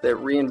risks, that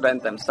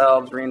reinvent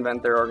themselves,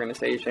 reinvent their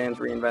organizations,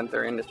 reinvent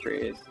their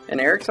industries. And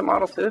Eric's a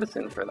model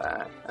citizen for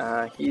that.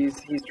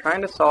 He's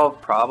trying to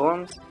solve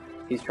problems.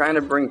 He's trying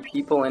to bring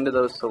people into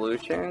those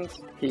solutions.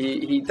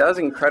 He does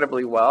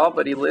incredibly well,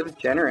 but he lives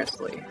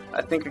generously.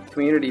 I think a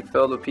community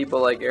filled with people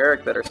like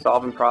Eric that are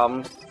solving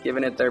problems,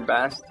 giving it their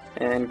best,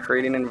 and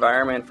creating an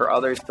environment for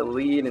others to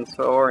lead and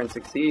soar and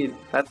succeed,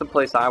 that's the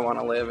place I want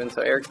to live. And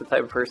so Eric's the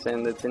type of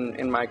person that's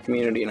in my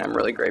community, and I'm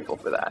really grateful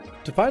for that.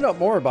 To find out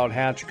more about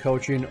Hatch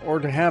Coaching or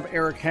to have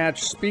Eric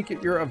Hatch speak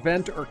at your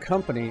event or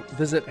company,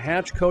 visit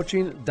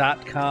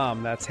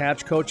hatchcoaching.com. That's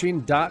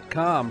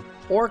hatchcoaching.com.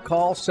 Or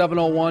call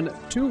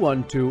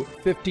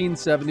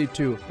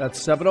 701-212-1572.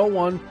 That's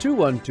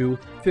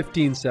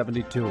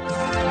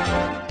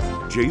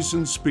 701-212-1572.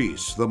 Jason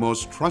Spees, the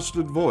most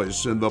trusted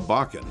voice in the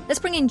Bakken. Let's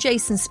bring in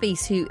Jason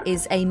Spees, who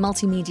is a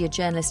multimedia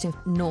journalist in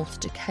North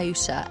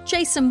Dakota.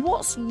 Jason,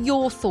 what's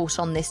your thought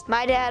on this?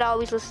 My dad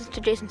always listens to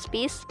Jason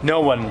Spees.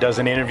 No one does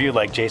an interview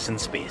like Jason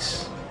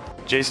Spees.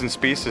 Jason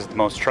Spees is the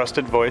most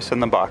trusted voice in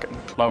the Bakken.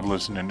 Love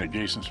listening to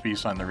Jason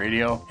Spees on the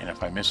radio, and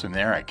if I miss him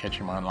there, I catch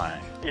him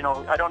online. You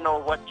know, I don't know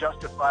what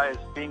justifies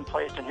being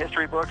placed in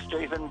history books,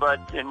 Jason, but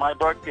in my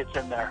book, it's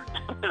in there.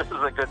 This is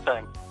a good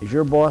thing. Is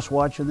your boss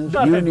watching this?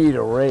 You need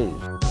a raise.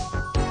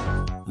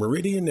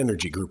 Meridian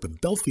Energy Group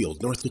of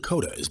Belfield, North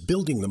Dakota is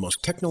building the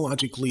most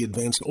technologically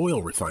advanced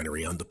oil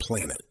refinery on the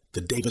planet,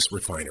 the Davis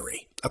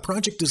Refinery. A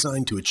project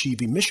designed to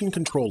achieve emission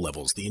control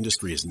levels the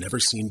industry has never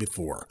seen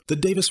before. The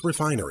Davis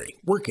Refinery,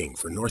 working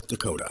for North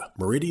Dakota.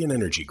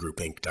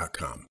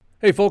 MeridianEnergyGroupInc.com.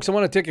 Hey folks, I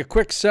want to take a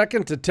quick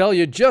second to tell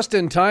you just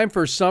in time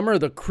for summer,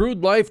 the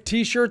Crude Life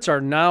t-shirts are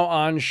now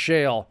on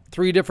sale.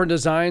 3 different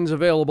designs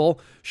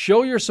available.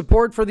 Show your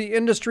support for the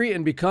industry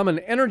and become an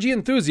energy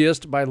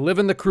enthusiast by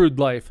living the Crude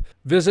Life.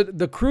 Visit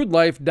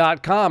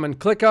thecrudelife.com and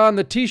click on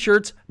the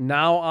t-shirts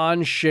now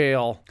on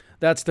sale.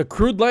 That's the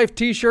Crude Life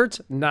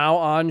t-shirts now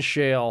on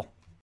sale.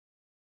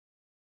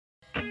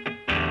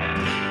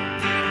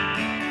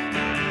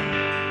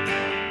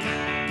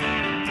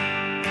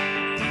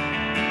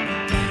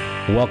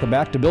 Welcome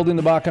back to Building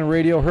the Bakken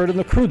Radio, heard in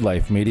the Crude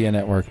Life Media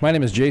Network. My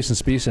name is Jason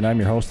Spees, and I'm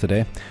your host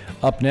today.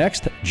 Up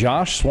next,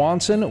 Josh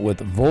Swanson with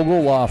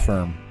Vogel Law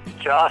Firm.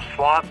 Josh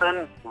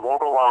Swanson,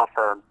 Vogel Law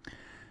Firm.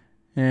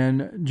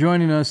 And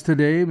joining us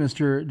today,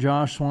 Mr.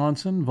 Josh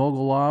Swanson,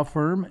 Vogel Law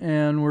Firm,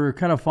 and we're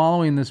kind of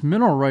following this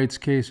mineral rights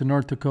case in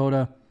North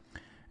Dakota.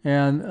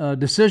 And a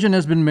decision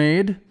has been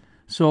made,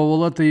 so we'll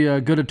let the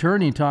good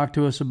attorney talk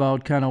to us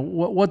about kind of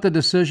what the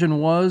decision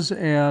was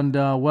and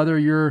whether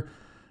your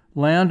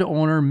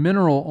landowner,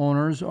 mineral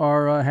owners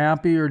are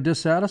happy or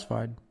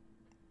dissatisfied.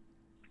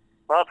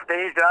 Well,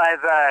 it's as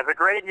the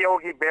great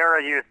Yogi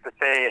Berra used to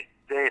say,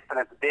 Jason,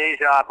 it's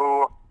deja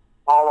vu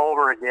all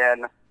over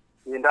again.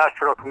 The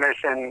Industrial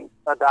Commission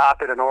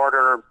adopted an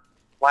order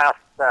last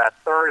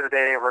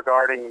Thursday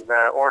regarding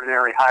the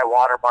ordinary high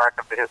water mark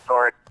of the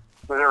historic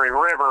Missouri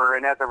River,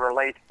 and as it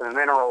relates to the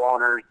mineral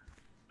owners,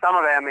 some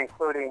of them,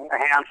 including a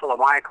handful of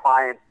my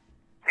clients,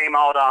 came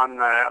out on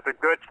the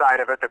good side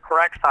of it, the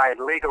correct side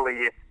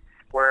legally,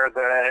 where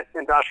the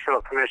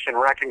Industrial Commission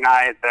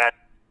recognized that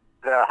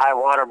the high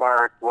water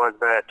mark was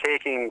the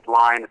takings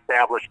line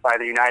established by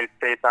the United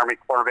States Army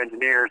Corps of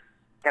Engineers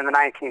in the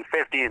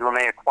 1950s when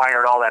they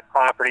acquired all that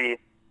property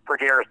for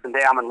Garrison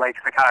Dam and Lake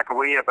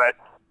Sakakawea. But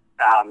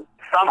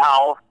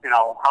somehow,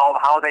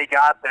 how they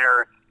got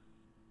there,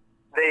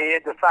 they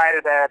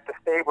decided that the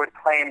state would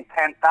claim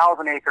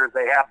 10,000 acres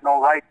they have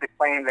no right to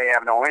claim, they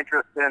have no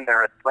interest in,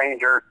 they're a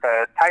stranger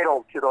to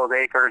title to those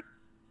acres.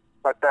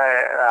 But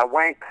the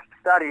Wank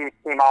study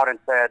came out and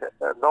said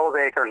those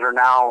acres are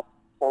now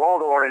below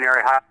the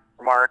ordinary high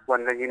mark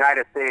when the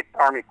United States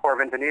Army Corps of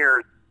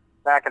Engineers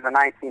back in the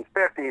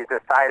 1950s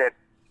decided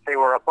they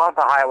were above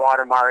the high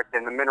water mark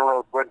and the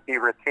minerals would be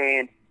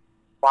retained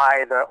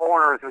by the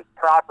owners whose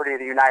property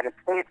the United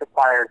States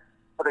acquired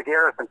for the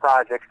Garrison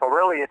project. So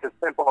really it's as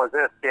simple as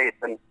this,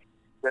 Jason.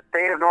 The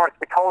state of North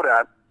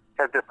Dakota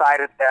has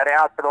decided that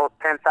after those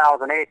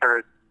 10,000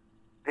 acres,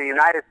 the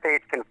United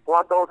States can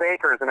flood those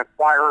acres and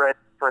acquire it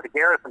for the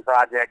Garrison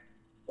project,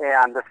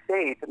 and the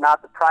state,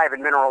 not the private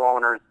mineral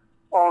owners,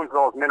 owns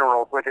those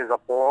minerals, which is a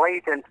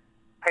blatant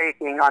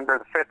taking under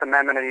the Fifth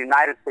Amendment of the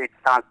United States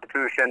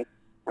Constitution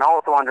and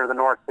also under the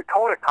North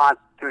Dakota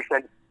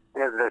Constitution. It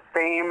is the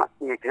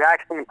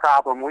exact same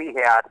problem we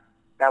had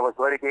that was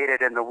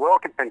litigated in the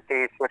Wilkinson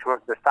case, which was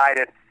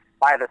decided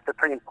by the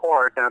Supreme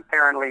Court. And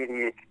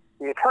apparently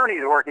the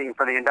attorneys working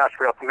for the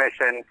Industrial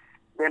Commission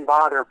didn't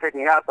bother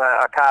picking up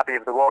a copy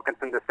of the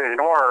Wilkinson decision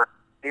or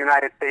the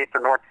United States or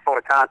North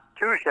Dakota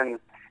Constitution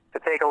to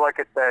take a look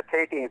at the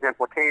takings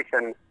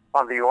implication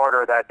of the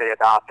order that they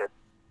adopted.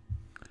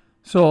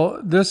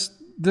 So this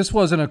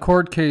wasn't a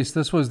court case.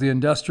 This was the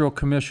Industrial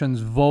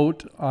Commission's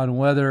vote on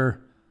whether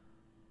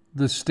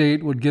the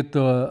state would get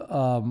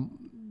the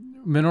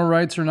mineral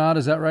rights or not.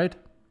 Is that right?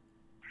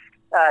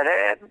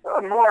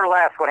 More or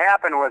less what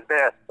happened was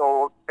this.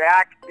 So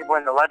back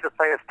when the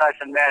legislative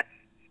session met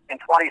in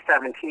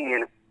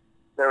 2017,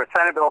 there was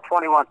Senate Bill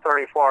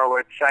 2134,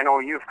 which I know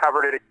you've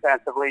covered it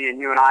extensively and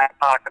you and I have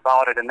talked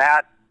about it, and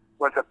that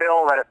was a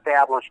bill that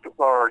established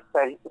or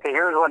said, okay,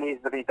 here's what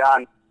needs to be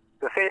done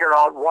to figure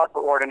out what the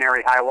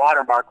ordinary high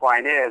water mark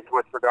line is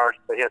with regards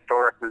to the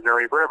historic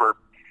Missouri River.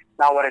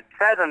 Now, what it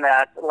says in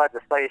that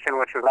legislation,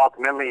 which was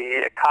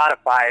ultimately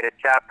codified at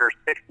Chapter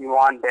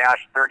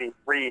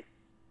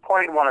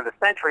 61-33.1 of the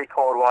Century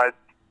Code, was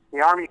the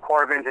Army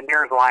Corps of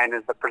Engineers line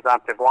is the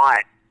presumptive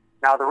line.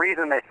 Now, the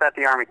reason they set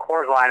the Army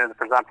Corps line as the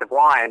presumptive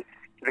line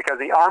is because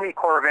the Army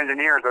Corps of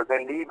Engineers was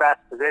in the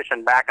best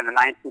position back in the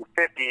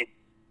 1950s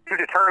to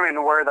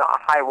determine where the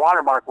high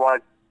water mark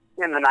was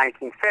in the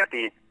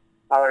 1950s.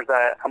 Now, there's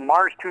a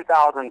March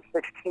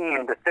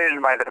 2016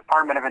 decision by the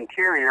Department of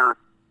Interior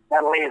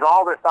that lays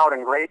all this out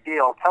in great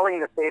deal, telling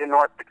the state of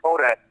North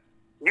Dakota,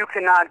 you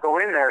cannot go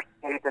in there,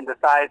 state, and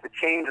decide to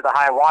change the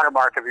high water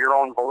mark of your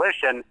own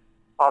volition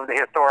of the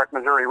historic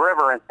Missouri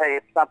River and say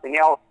it's something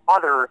else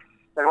other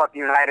than what the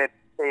United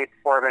States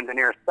Corps of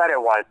Engineers said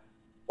it was.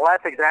 Well,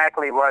 that's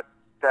exactly what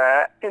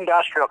the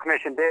Industrial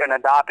Commission did in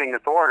adopting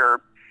this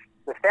order.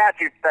 The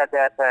statute said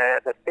that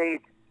the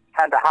state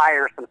had to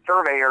hire some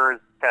surveyors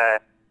to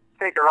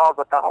figure out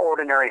what the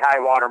ordinary high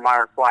water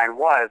mark line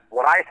was.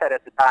 What I said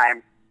at the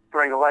time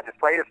during the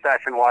legislative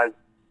session was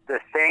the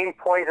same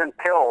poison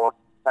pill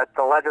that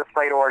the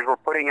legislators were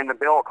putting in the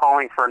bill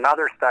calling for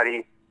another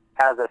study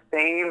has the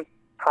same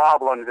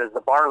problems as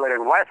the Bartlett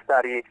and West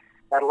study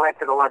that led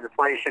to the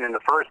legislation in the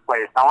first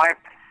place. Now,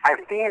 I've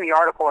seen the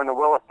article in the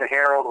Williston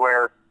Herald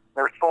where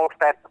there's folks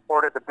that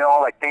supported the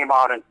bill that came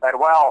out and said,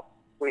 well,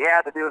 we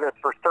had to do this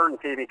for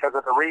certainty because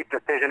of the Reef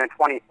decision in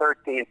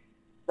 2013.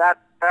 That's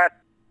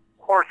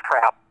horse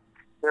crap.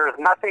 There's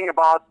nothing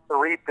about the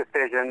Reef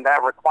decision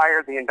that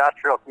required the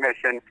Industrial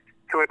Commission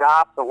to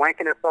adopt the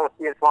Lincoln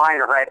Associates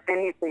line or had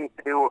anything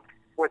to do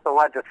with the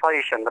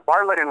legislation. The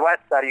Bartlett and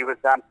West study was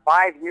done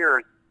 5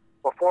 years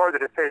before the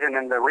decision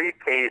in the Reef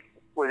case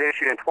was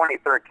issued in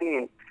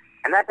 2013,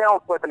 and that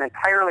dealt with an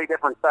entirely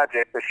different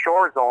subject, the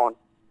shore zone,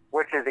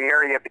 which is the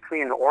area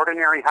between the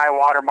ordinary high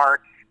water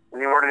mark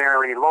and the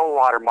ordinary low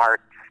water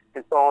mark.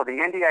 And so the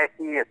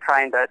NDIC is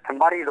trying to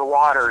muddy the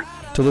waters.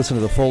 To listen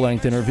to the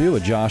full-length interview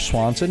with Josh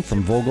Swanson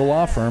from Vogel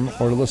Law Firm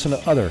or to listen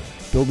to other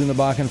Building the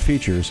Bakken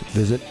features,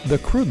 visit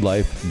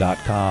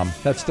thecrudelife.com.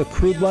 That's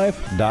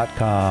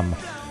thecrudelife.com.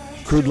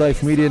 Crude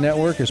Life Media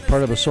Network is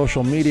part of a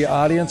social media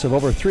audience of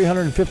over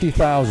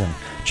 350,000.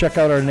 Check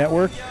out our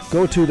network.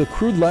 Go to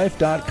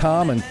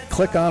thecrudelife.com and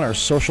click on our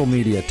social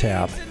media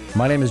tab.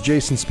 My name is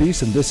Jason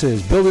Spees, and this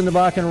is Building the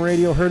Bakken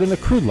Radio, heard in the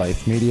Crude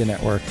Life Media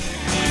Network.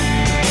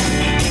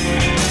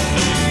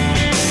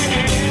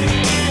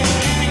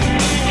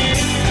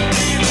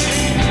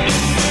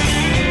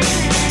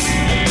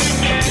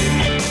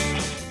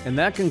 And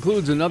that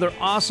concludes another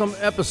awesome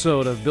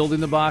episode of Building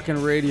the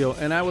Bakken Radio.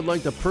 And I would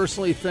like to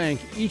personally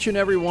thank each and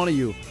every one of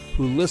you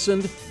who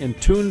listened and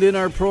tuned in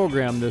our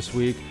program this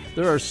week.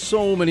 There are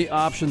so many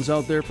options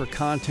out there for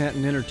content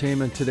and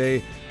entertainment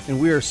today, and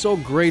we are so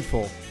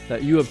grateful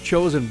that you have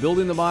chosen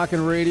Building the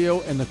Bakken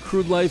Radio and the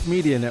Crude Life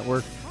Media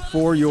Network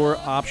for your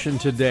option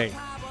today.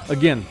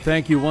 Again,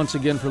 thank you once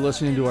again for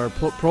listening to our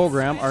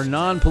program, our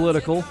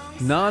non-political,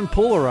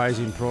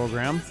 non-polarizing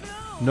program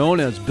known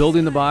as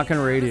Building the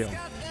Bakken Radio.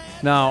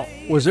 Now,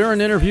 was there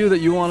an interview that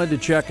you wanted to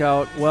check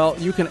out? Well,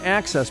 you can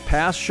access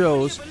past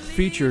shows,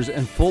 features,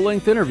 and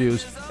full-length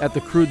interviews at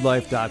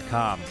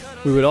thecrudelife.com.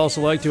 We would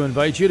also like to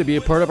invite you to be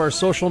a part of our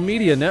social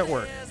media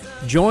network.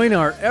 Join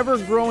our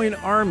ever-growing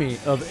army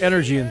of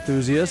energy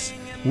enthusiasts.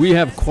 We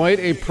have quite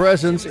a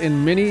presence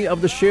in many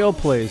of the shale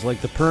plays like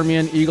the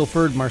Permian,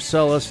 Eagleford,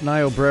 Marcellus,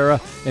 Niobrara,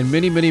 and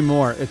many, many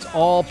more. It's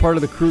all part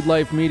of the Crude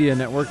Life Media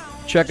Network.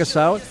 Check us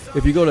out.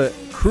 If you go to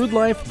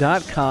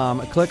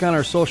crudelife.com, click on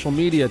our social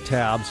media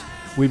tabs,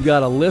 we've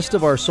got a list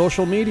of our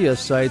social media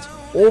sites,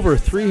 over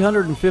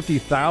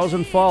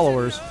 350,000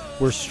 followers.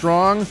 We're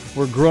strong,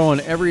 we're growing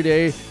every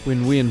day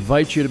when we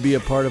invite you to be a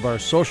part of our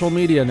social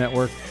media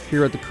network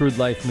here at the Crude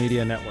Life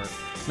Media Network.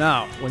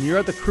 Now, when you're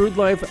at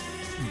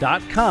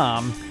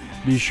thecrudelife.com,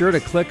 be sure to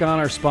click on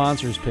our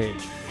sponsors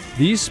page.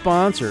 These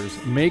sponsors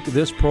make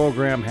this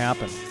program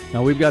happen.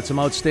 Now, we've got some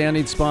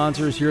outstanding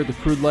sponsors here at the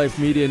Crude Life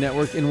Media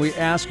Network, and we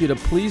ask you to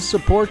please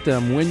support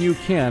them when you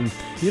can.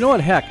 You know what?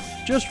 Heck,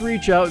 just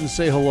reach out and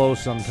say hello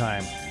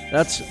sometime.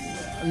 That's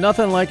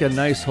nothing like a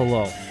nice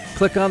hello.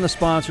 Click on the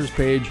sponsors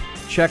page.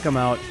 Check them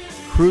out,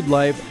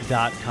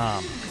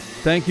 crudelife.com.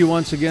 Thank you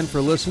once again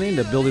for listening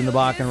to Building the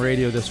Bakken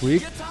Radio this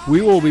week.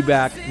 We will be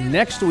back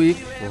next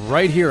week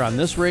right here on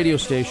this radio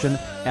station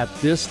at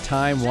this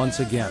time once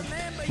again.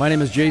 My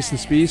name is Jason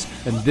Spees,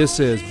 and this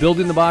is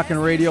Building the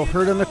Bakken Radio,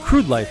 heard on the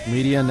Crude Life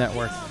Media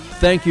Network.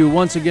 Thank you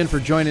once again for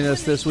joining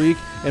us this week,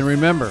 and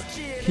remember,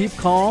 keep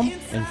calm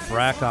and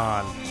frack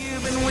on.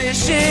 You've been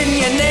wishing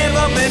you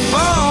never been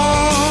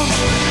born.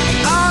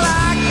 All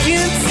I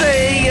can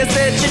say is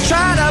that you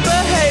try to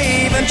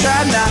behave and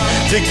try not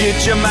to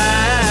get your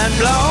mind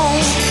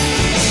blown.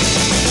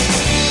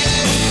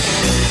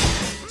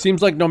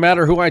 Seems like no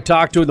matter who I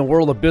talk to in the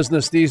world of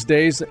business these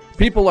days,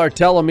 people are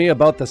telling me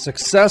about the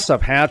success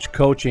of Hatch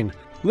coaching.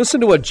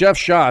 Listen to what Jeff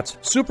Schatz,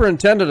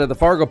 superintendent of the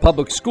Fargo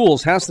Public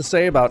Schools, has to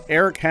say about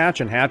Eric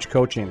Hatch and Hatch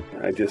coaching.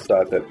 I just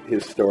thought that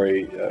his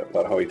story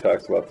about how he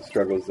talks about the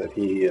struggles that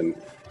he and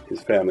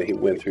his family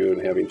went through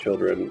and having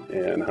children,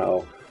 and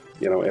how,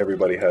 you know,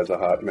 everybody has a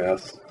hot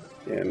mess,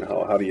 and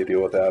how do you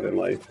deal with that in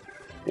life.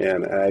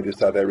 And I just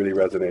thought that really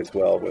resonates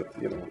well with,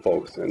 you know,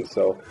 folks. And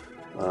so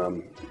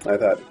I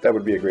thought that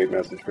would be a great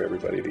message for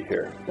everybody to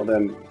hear. Well,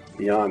 then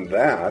beyond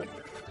that,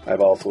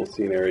 I've also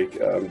seen Eric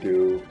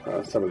do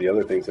some of the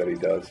other things that he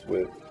does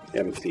with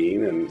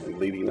emceeing and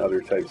leading other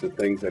types of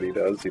things that he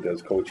does. He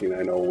does coaching,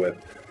 I know, with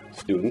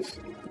students,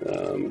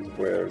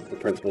 where the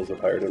principals have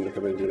hired him to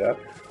come in and do that.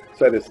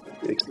 So I just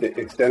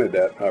extended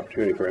that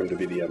opportunity for him to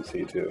be the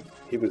MC too.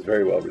 He was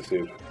very well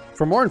received.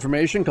 For more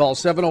information, call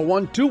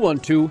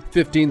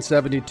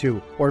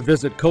 701-212-1572 or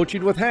visit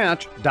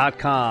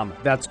coachingwithhatch.com.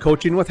 That's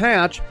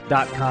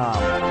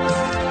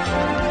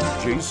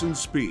coachingwithhatch.com. Jason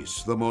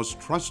Spees, the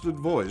most trusted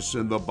voice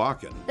in the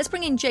Bakken. Let's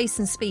bring in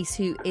Jason Spees,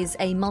 who is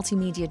a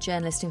multimedia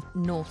journalist in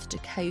North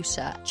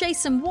Dakota.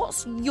 Jason,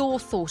 what's your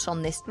thought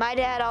on this? My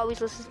dad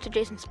always listens to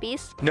Jason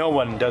Spees. No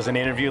one does an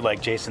interview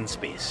like Jason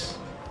Spees.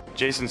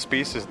 Jason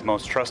Spees is the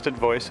most trusted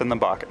voice in the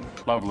Bakken.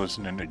 Love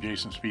listening to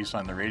Jason Spees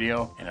on the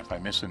radio, and if I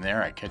miss him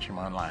there, I catch him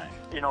online.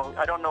 You know,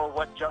 I don't know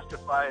what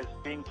justifies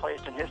being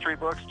placed in history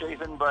books,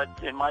 Jason, but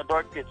in my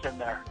book, it's in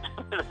there.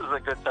 This is a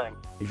good thing.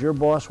 Is your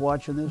boss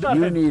watching this?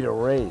 You need a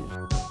raise.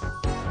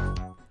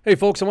 Hey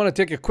folks, I want to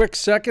take a quick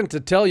second to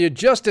tell you,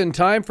 just in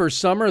time for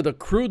summer, the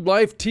Crude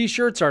Life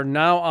t-shirts are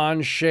now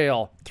on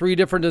sale. 3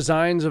 different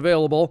designs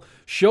available.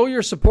 Show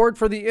your support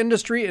for the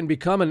industry and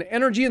become an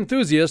energy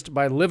enthusiast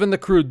by living the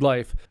crude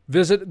life.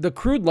 Visit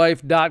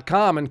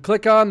thecrudelife.com and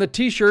click on the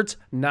t-shirts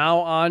now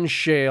on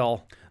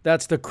sale.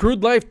 That's the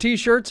Crude Life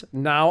t-shirts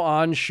now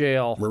on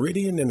sale.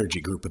 Meridian Energy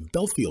Group of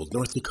Belfield,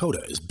 North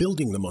Dakota is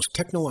building the most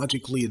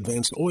technologically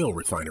advanced oil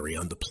refinery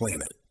on the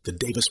planet, the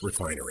Davis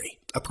Refinery.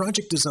 A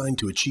project designed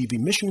to achieve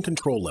emission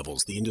control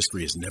levels the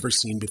industry has never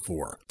seen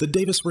before. The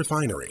Davis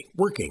Refinery,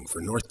 working for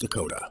North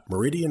Dakota.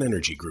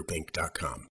 MeridianEnergyGroupInc.com.